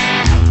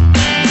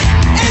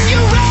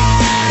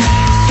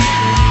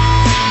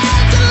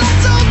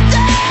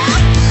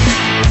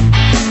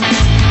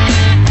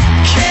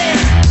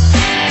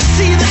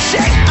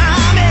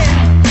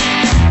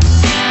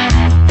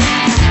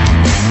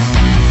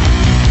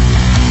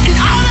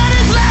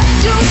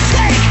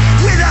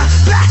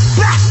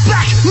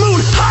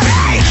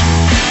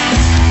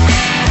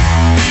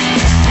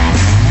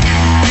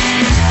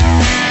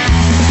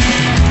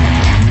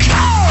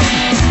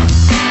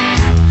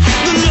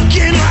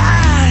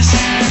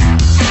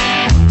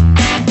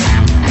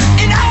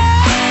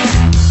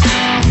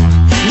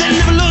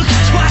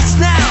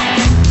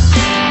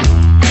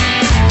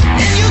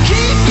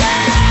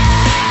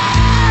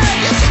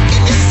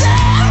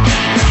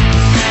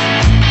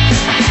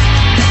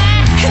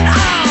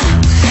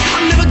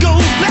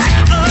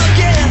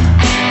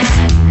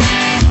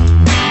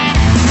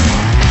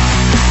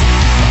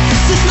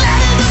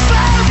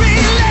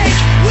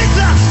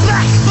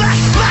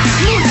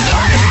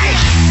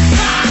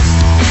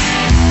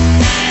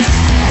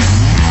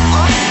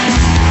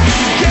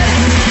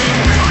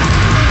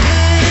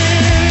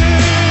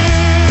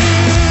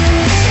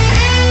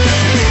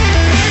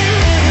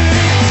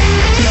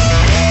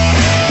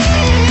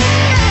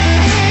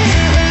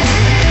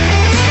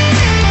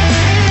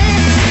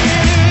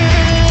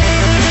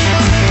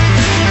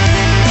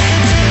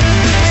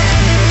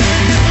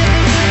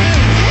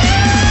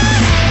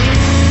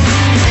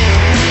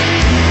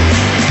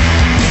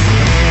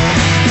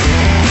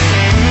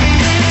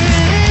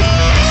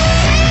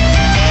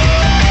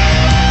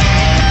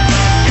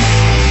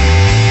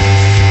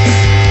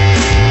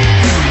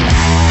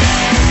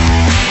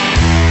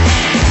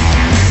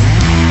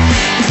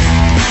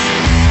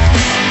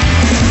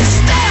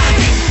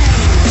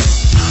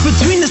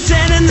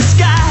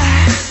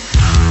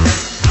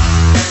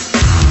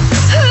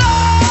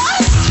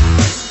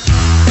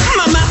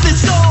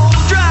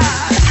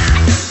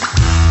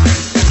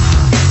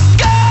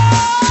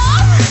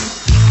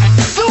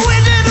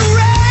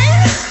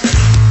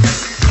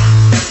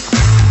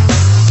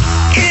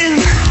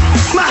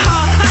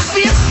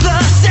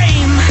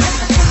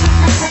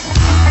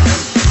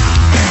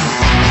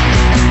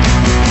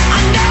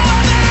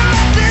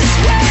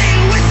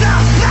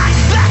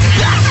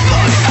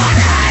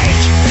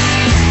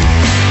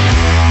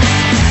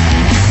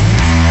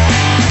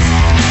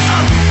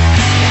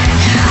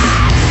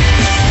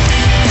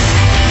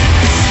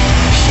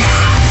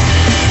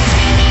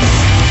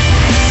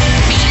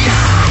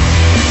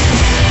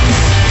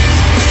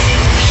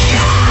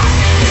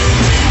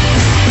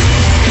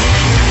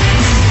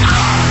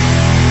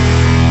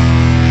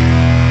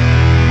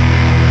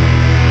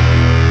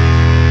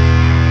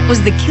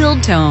 was the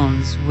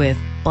Killtones with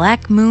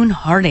Black Moon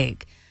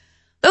Heartache.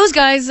 Those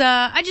guys,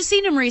 I just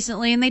seen them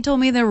recently, and they told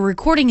me they were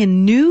recording a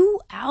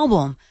new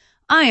album.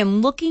 I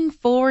am looking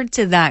forward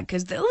to that,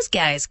 because those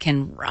guys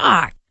can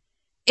rock.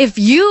 If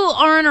you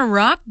are in a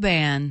rock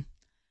band,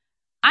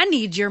 I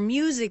need your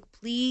music,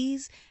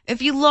 please.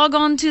 If you log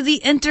on to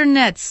the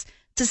internets,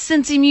 to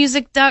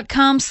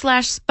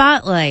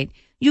cincymusic.com/spotlight,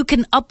 you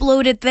can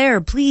upload it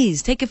there.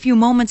 Please take a few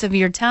moments of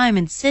your time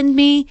and send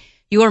me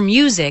your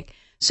music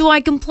so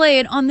I can play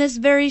it on this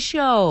very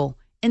show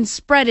and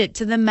spread it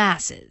to the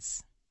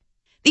masses.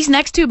 These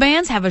next two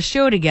bands have a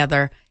show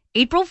together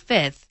April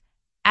 5th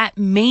at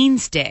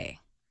Mainstay.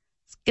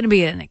 It's going to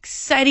be an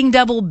exciting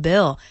double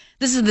bill.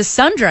 This is the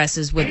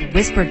Sundresses with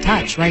Whisper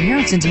Touch right here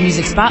on Cincy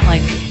Music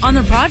Spotlight on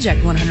the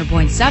Project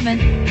 100.7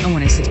 and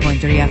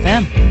 106.3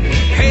 FM.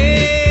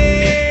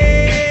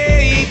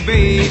 Hey,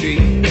 baby,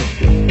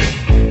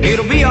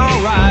 it'll be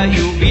alright,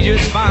 you'll be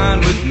just fine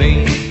with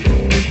me.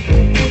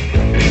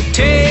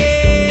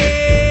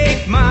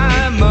 Take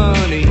my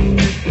money,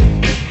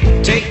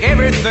 take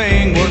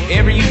everything,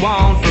 whatever you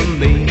want from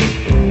me.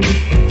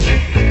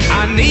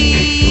 I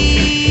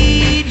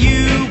need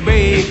you,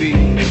 baby,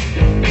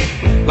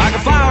 like a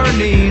flower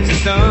needs the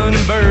sun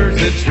and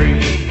birds the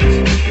trees.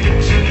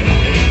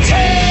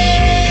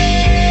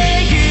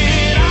 Take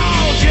it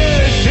all,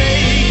 just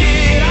take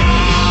it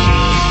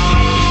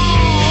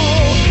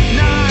all,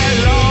 night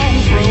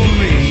long from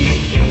me.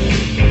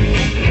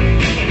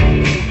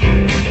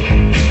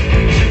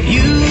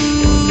 You,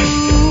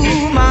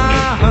 my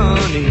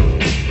honey,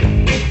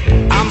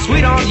 I'm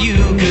sweet on you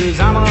 'cause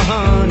I'm a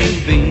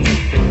honeybee.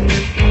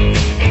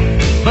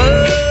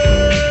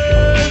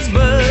 Buzz,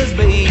 buzz,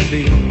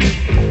 baby,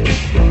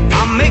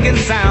 I'm making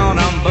sound,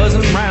 I'm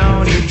buzzing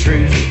round your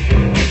tree.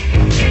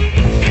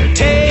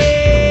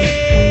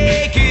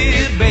 Take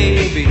it,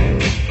 baby,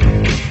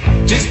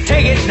 just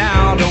take it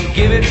now, don't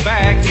give it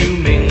back to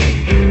me.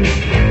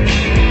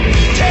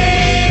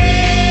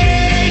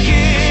 Take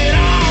it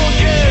all,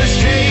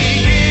 just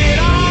take it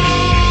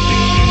all,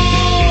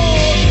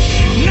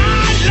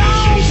 not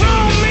long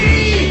from me.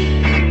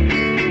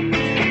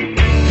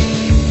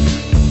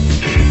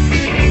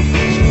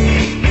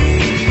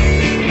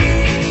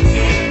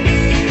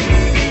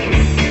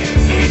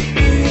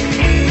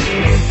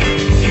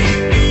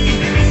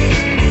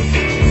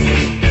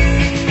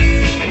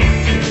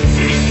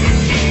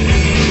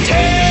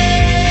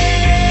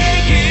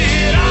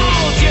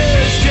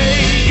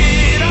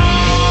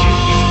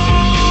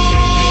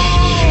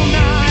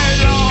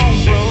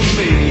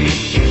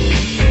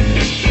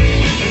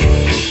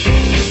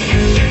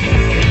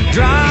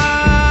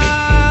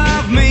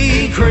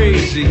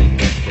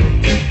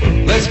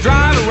 Let's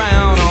drive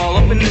around all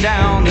up and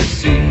down the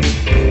sea.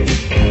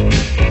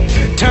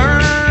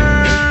 Turn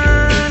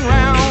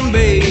round,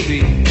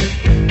 baby,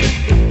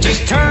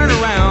 just turn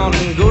around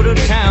and go to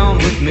town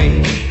with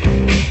me.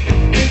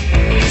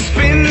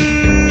 Spin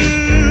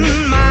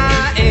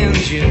my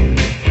engine,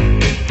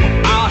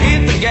 I'll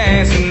hit the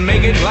gas and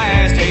make it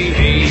last, hey,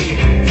 hey.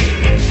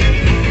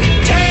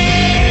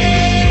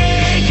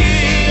 Take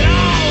it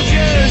all,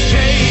 just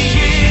take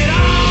it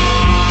all,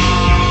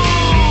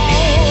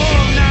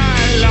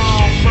 night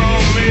long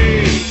from me.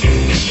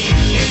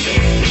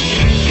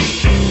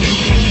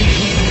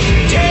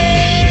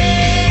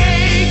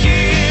 Take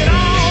it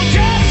all,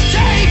 just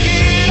take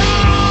it all,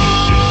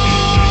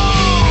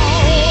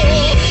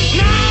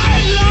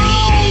 night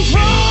long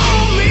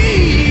from me.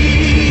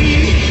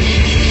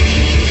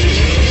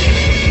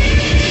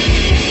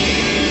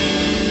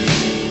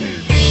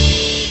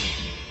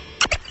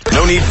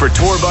 No need for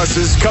tour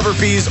buses, cover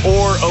fees,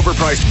 or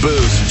overpriced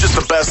booze. Just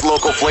the best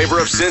local flavor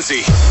of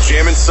Cincy.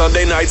 Jammin'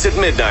 Sunday nights at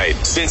midnight.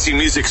 Cincy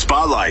Music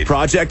Spotlight.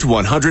 Project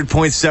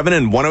 100.7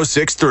 and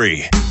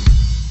 106.3.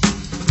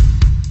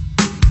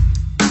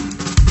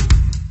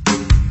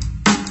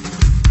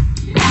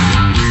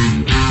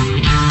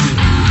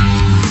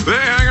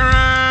 They hang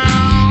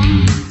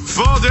around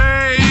for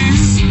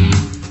days.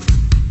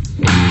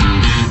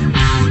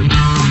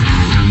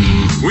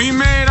 We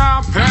made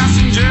our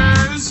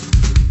passengers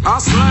our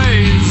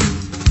slaves.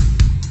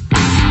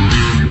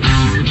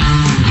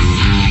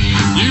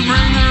 You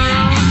bring the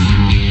rope,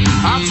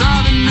 I'll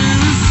tie the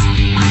noose.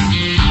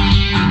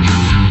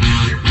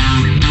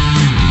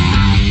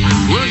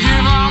 We'll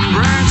give our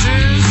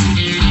branches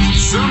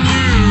some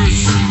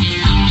use.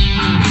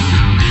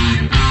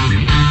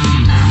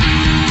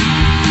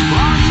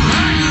 While you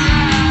hang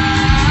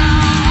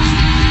around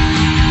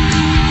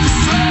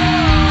so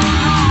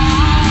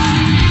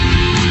long,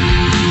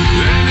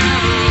 they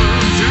never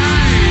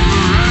came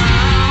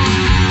around.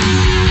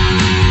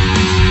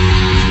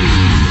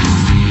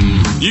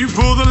 You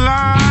pull the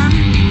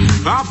line,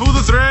 I'll pull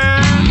the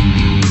thread.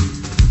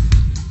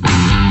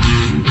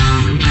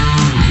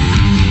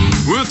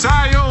 We'll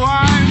tie your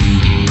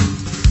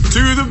wife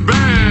to the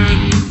bed.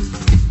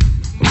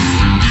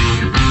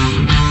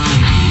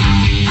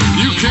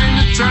 You came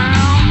to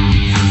town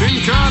and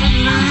cut it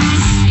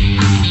loose.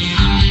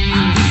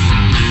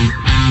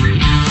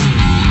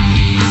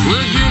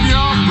 We'll give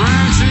your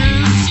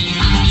branches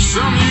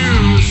some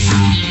use.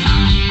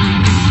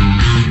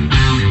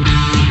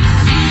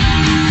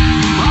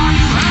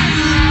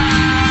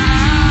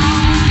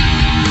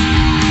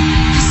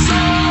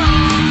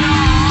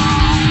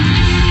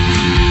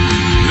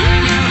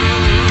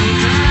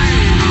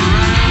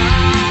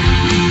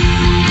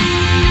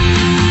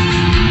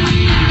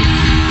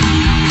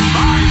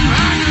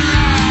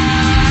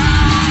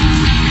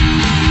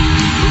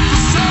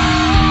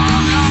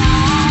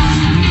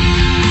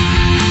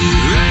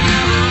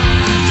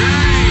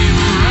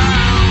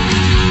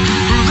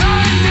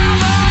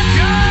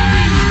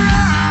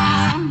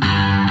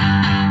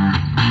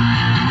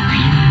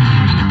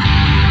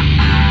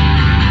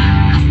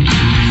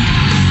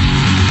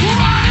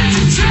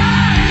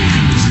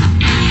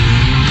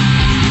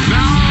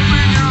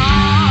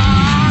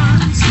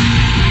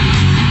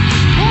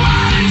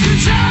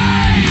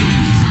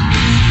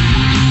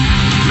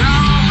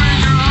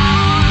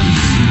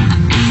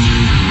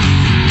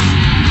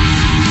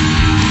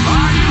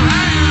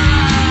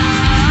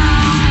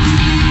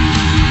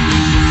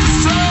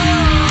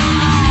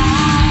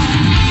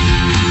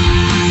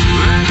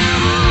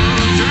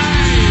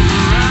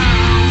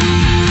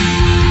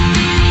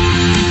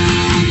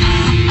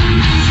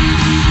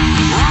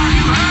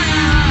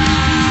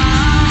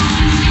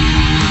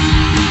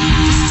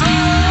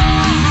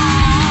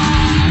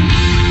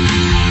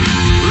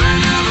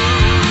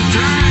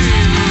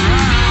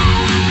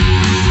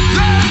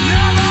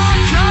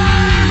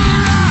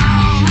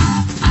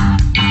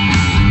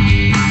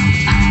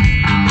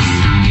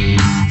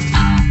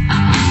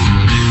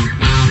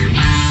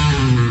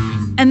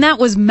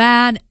 was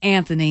Mad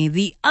Anthony,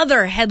 the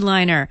other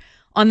headliner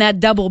on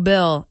that double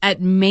bill at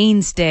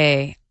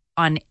Mainstay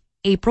on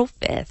April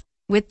 5th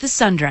with the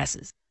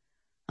Sundresses.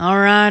 All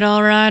right.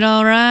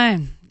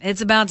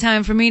 It's about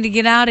time for me to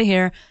get out of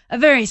here. A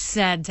very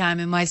sad time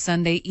in my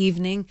Sunday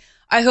evening.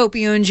 I hope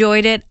you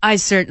enjoyed it. I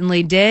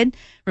certainly did.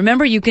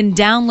 Remember, you can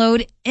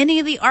download any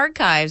of the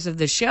archives of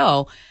the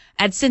show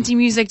at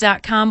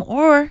CincyMusic.com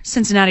or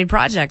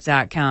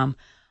CincinnatiProject.com.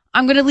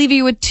 I'm going to leave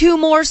you with 2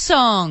 more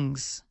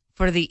songs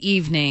for the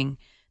evening.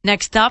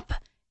 Next up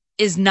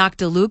is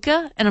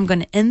Noctiluca, and I'm going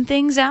to end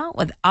things out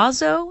with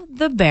Ozzo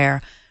the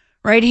Bear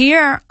right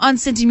here on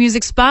Cincy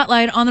Music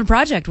Spotlight on the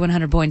Project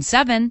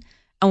 100.7 and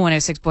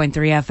 106.3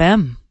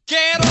 FM.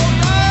 Get over,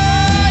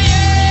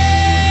 yeah.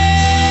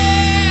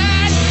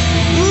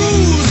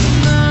 Who's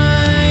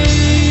mine?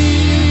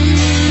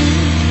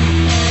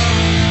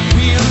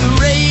 We'll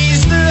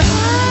raise the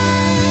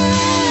high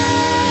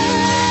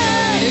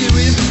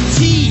with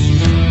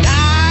teeth, knives.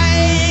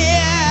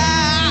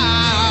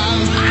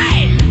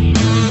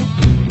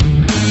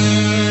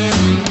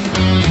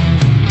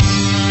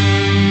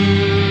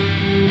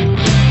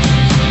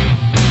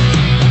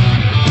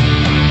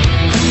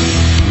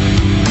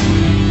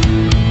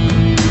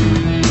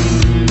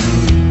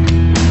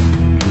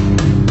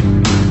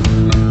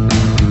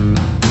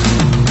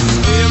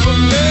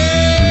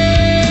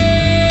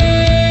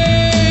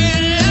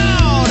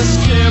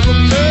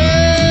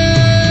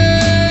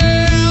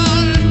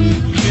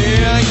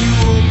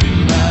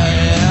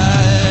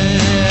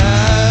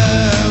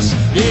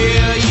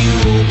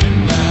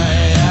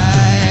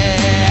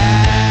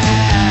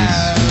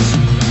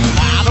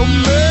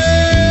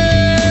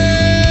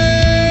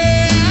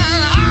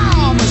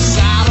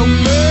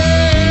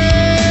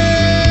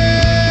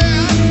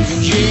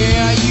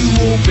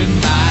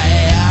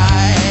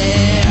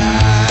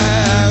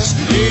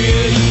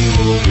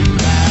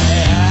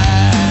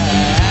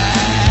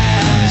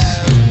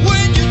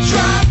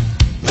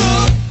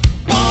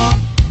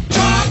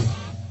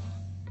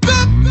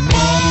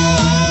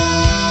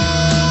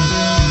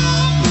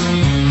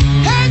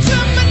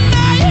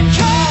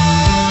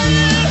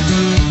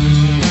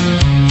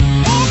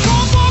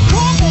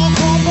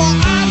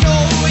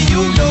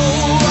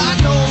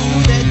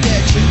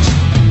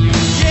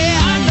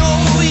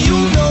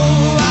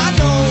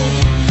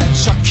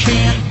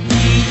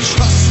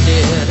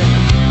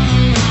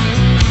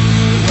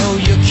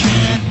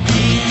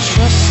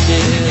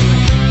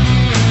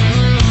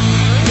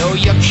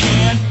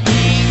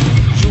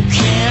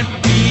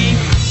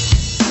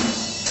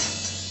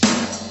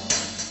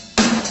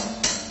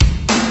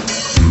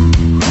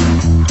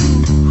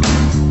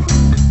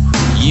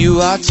 You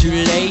are too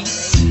late.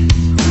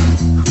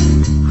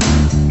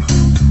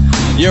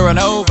 You're an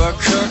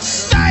overcooked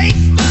steak.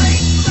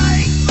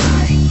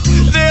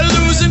 They're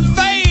losing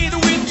faith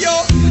with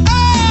your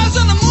eyes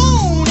on the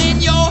moon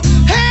and your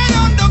head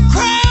on the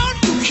ground.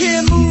 You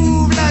can't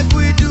move like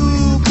we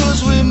do,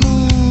 'cause we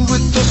move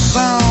with the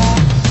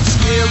sound.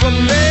 Scare a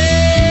man,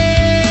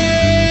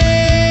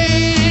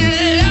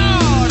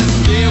 Lord,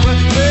 scare a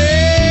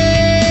man.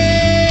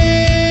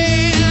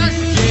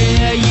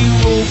 Yeah, you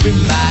open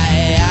my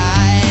eyes.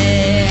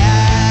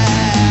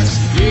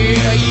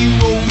 Yeah, you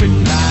open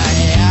my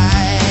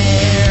eyes.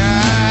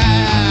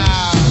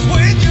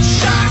 When you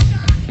shock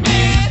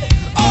and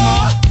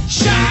awe,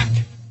 shock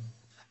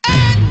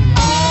and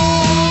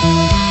awe.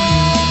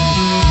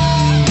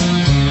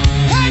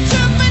 Had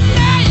to be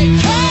now you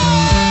come.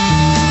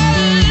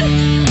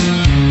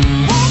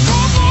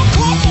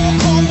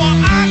 Come on.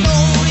 I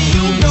know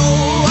you know,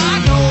 I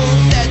know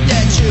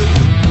that you.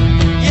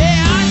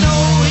 Yeah, I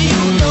know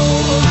you know,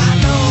 I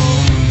know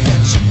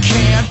that you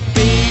can't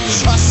be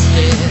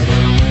trusted.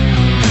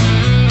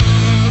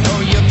 No,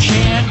 you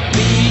can't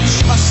be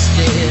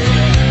trusted.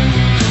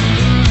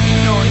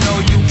 No,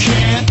 you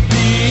can't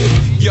be.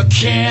 You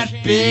can't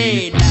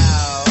be now.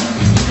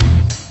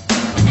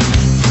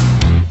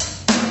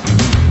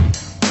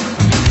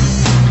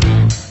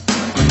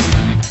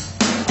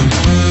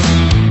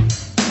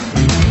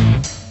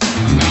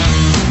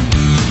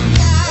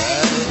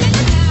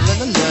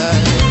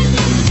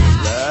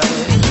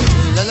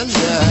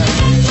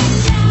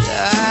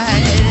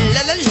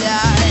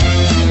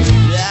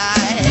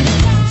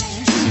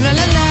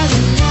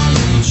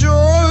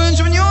 George,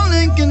 when your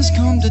Lincolns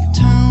come to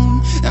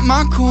town, at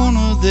my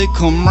corner they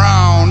come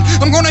round.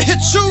 I'm gonna hit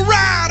you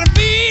right and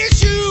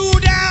beat you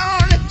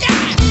down. Yeah.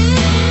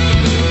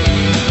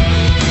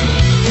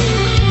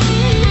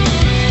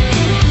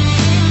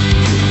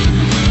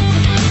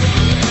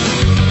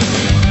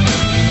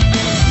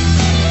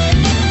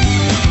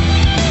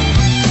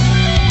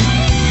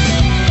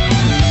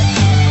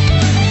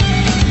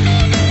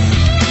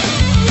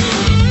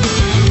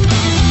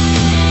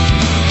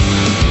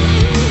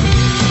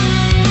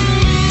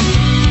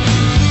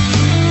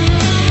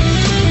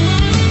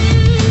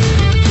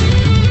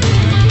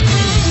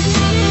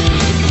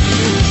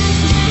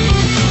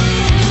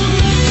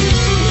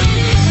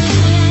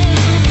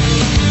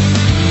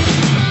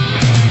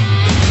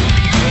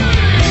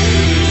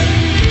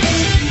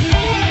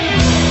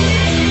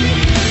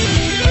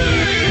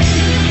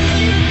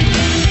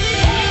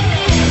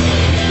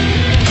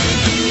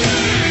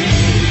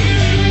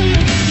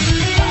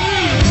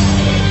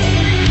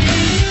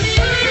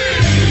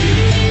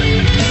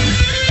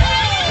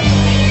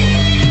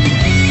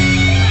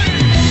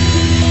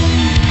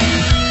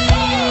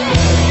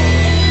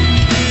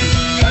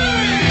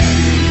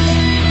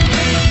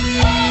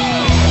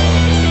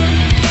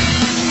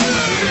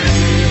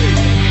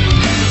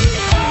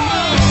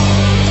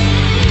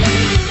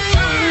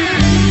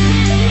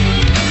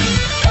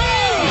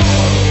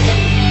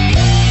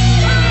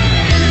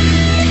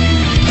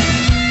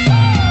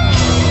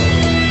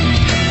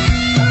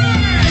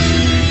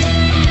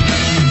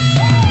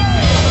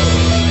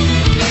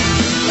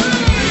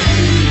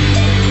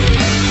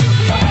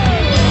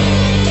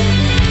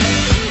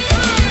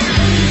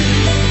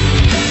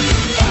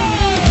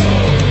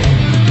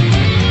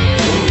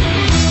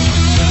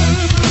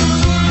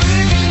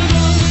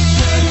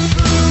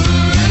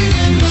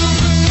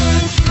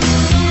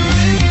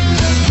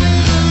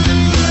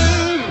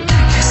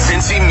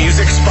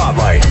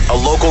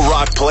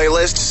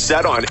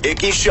 set on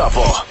Icky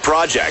Shuffle.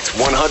 Project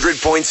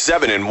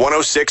 100.7 and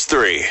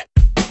 106.3.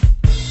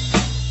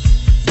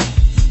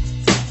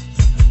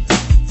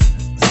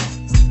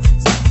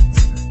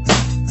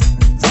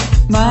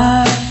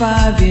 My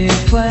 5-year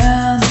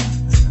plan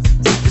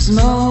is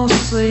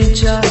mostly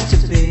just to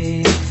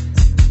be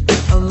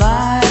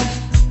alive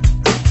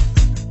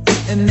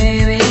and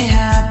maybe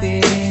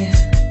happy.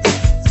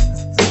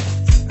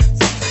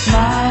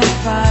 My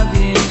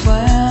 5-year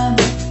plan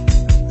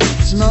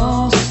is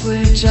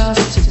mostly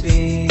just to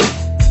be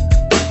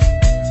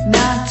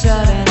not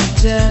dead in a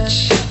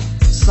ditch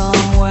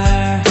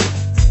somewhere.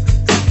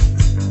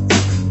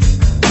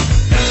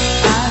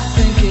 I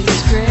think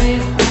it's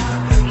great.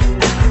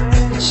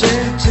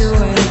 You're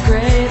doing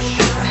great. I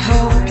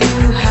hope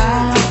you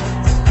have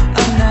a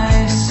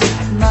nice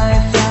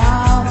life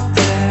out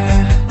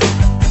there.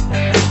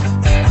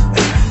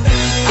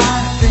 I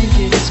think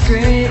it's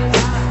great.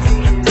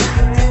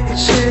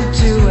 You're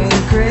doing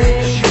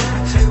great,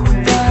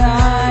 but I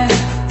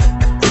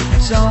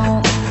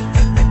don't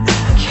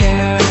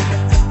care.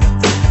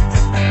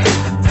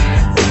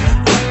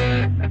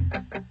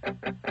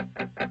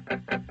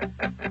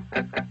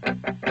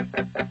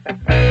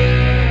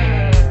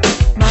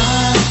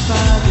 My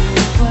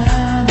 5-year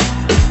plan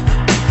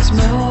is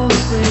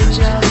mostly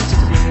just to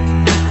be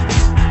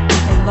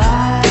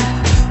alive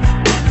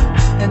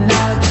and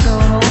not a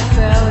total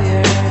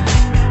failure.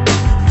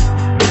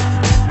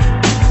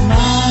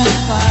 My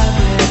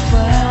 5-year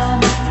plan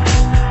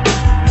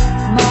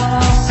might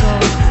also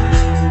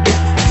include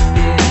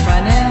being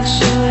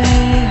financially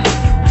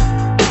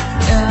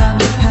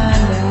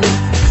independent.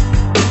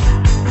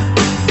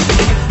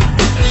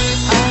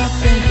 I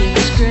think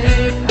it's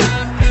great.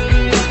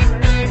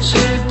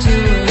 You're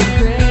doing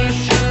great.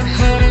 I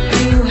hope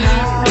you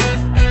have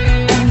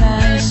a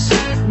nice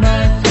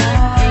life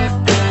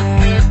out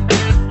there.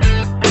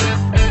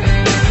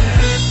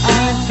 I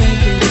think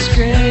it's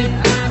great.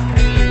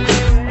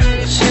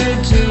 You're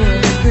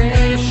doing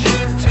great,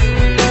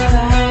 but I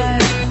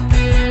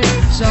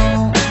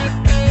don't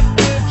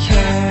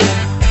care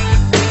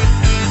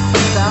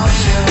about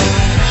your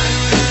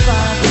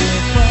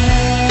 5-year plan. 5-year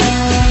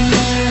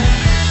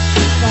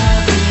plan,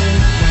 about your 5-year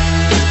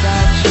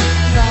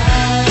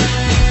plan,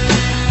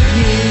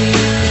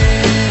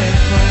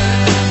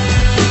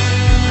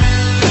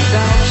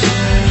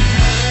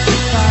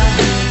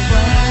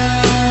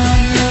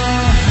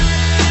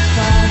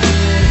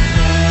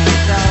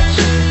 about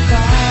your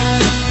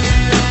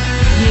 5-year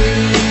plan,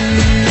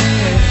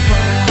 your 5-year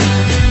plan, about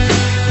your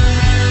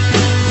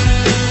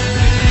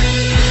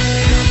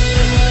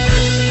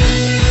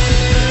 5-year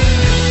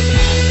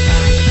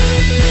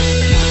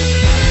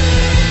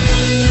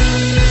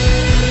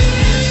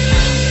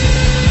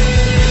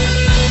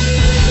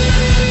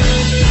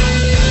plan.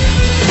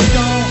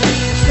 Don't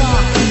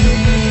talk to me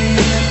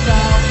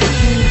about the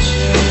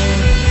future.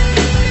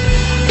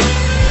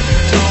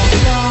 Don't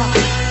talk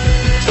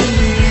to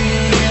me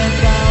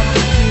about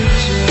the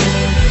future.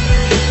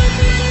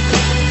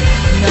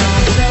 No,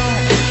 don't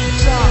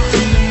talk to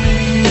me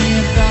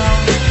about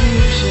the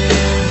future.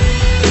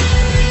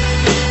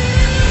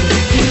 The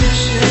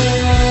future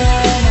and I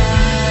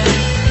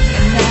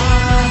are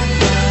not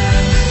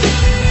friends.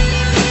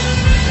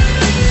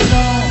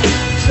 Don't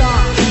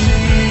talk to me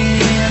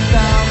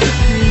about the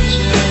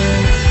future.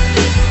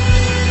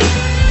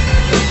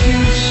 The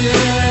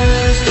future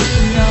is just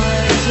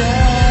another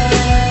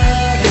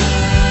dead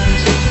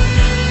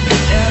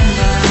end in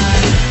my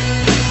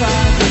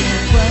 5-year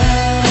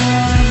plan.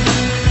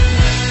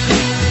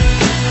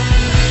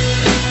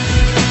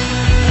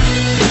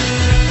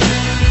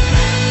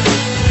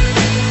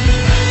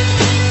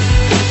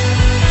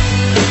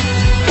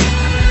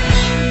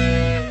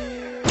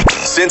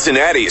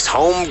 Cincinnati's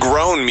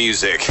homegrown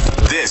music.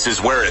 This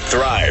is where it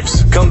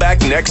thrives. Come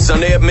back next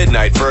Sunday at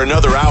midnight for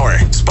another hour,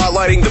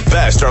 spotlighting the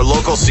best our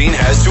local scene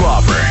has to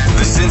offer.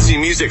 The Cincy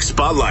Music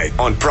Spotlight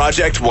on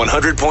Project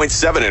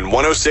 100.7 and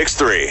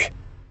 106.3.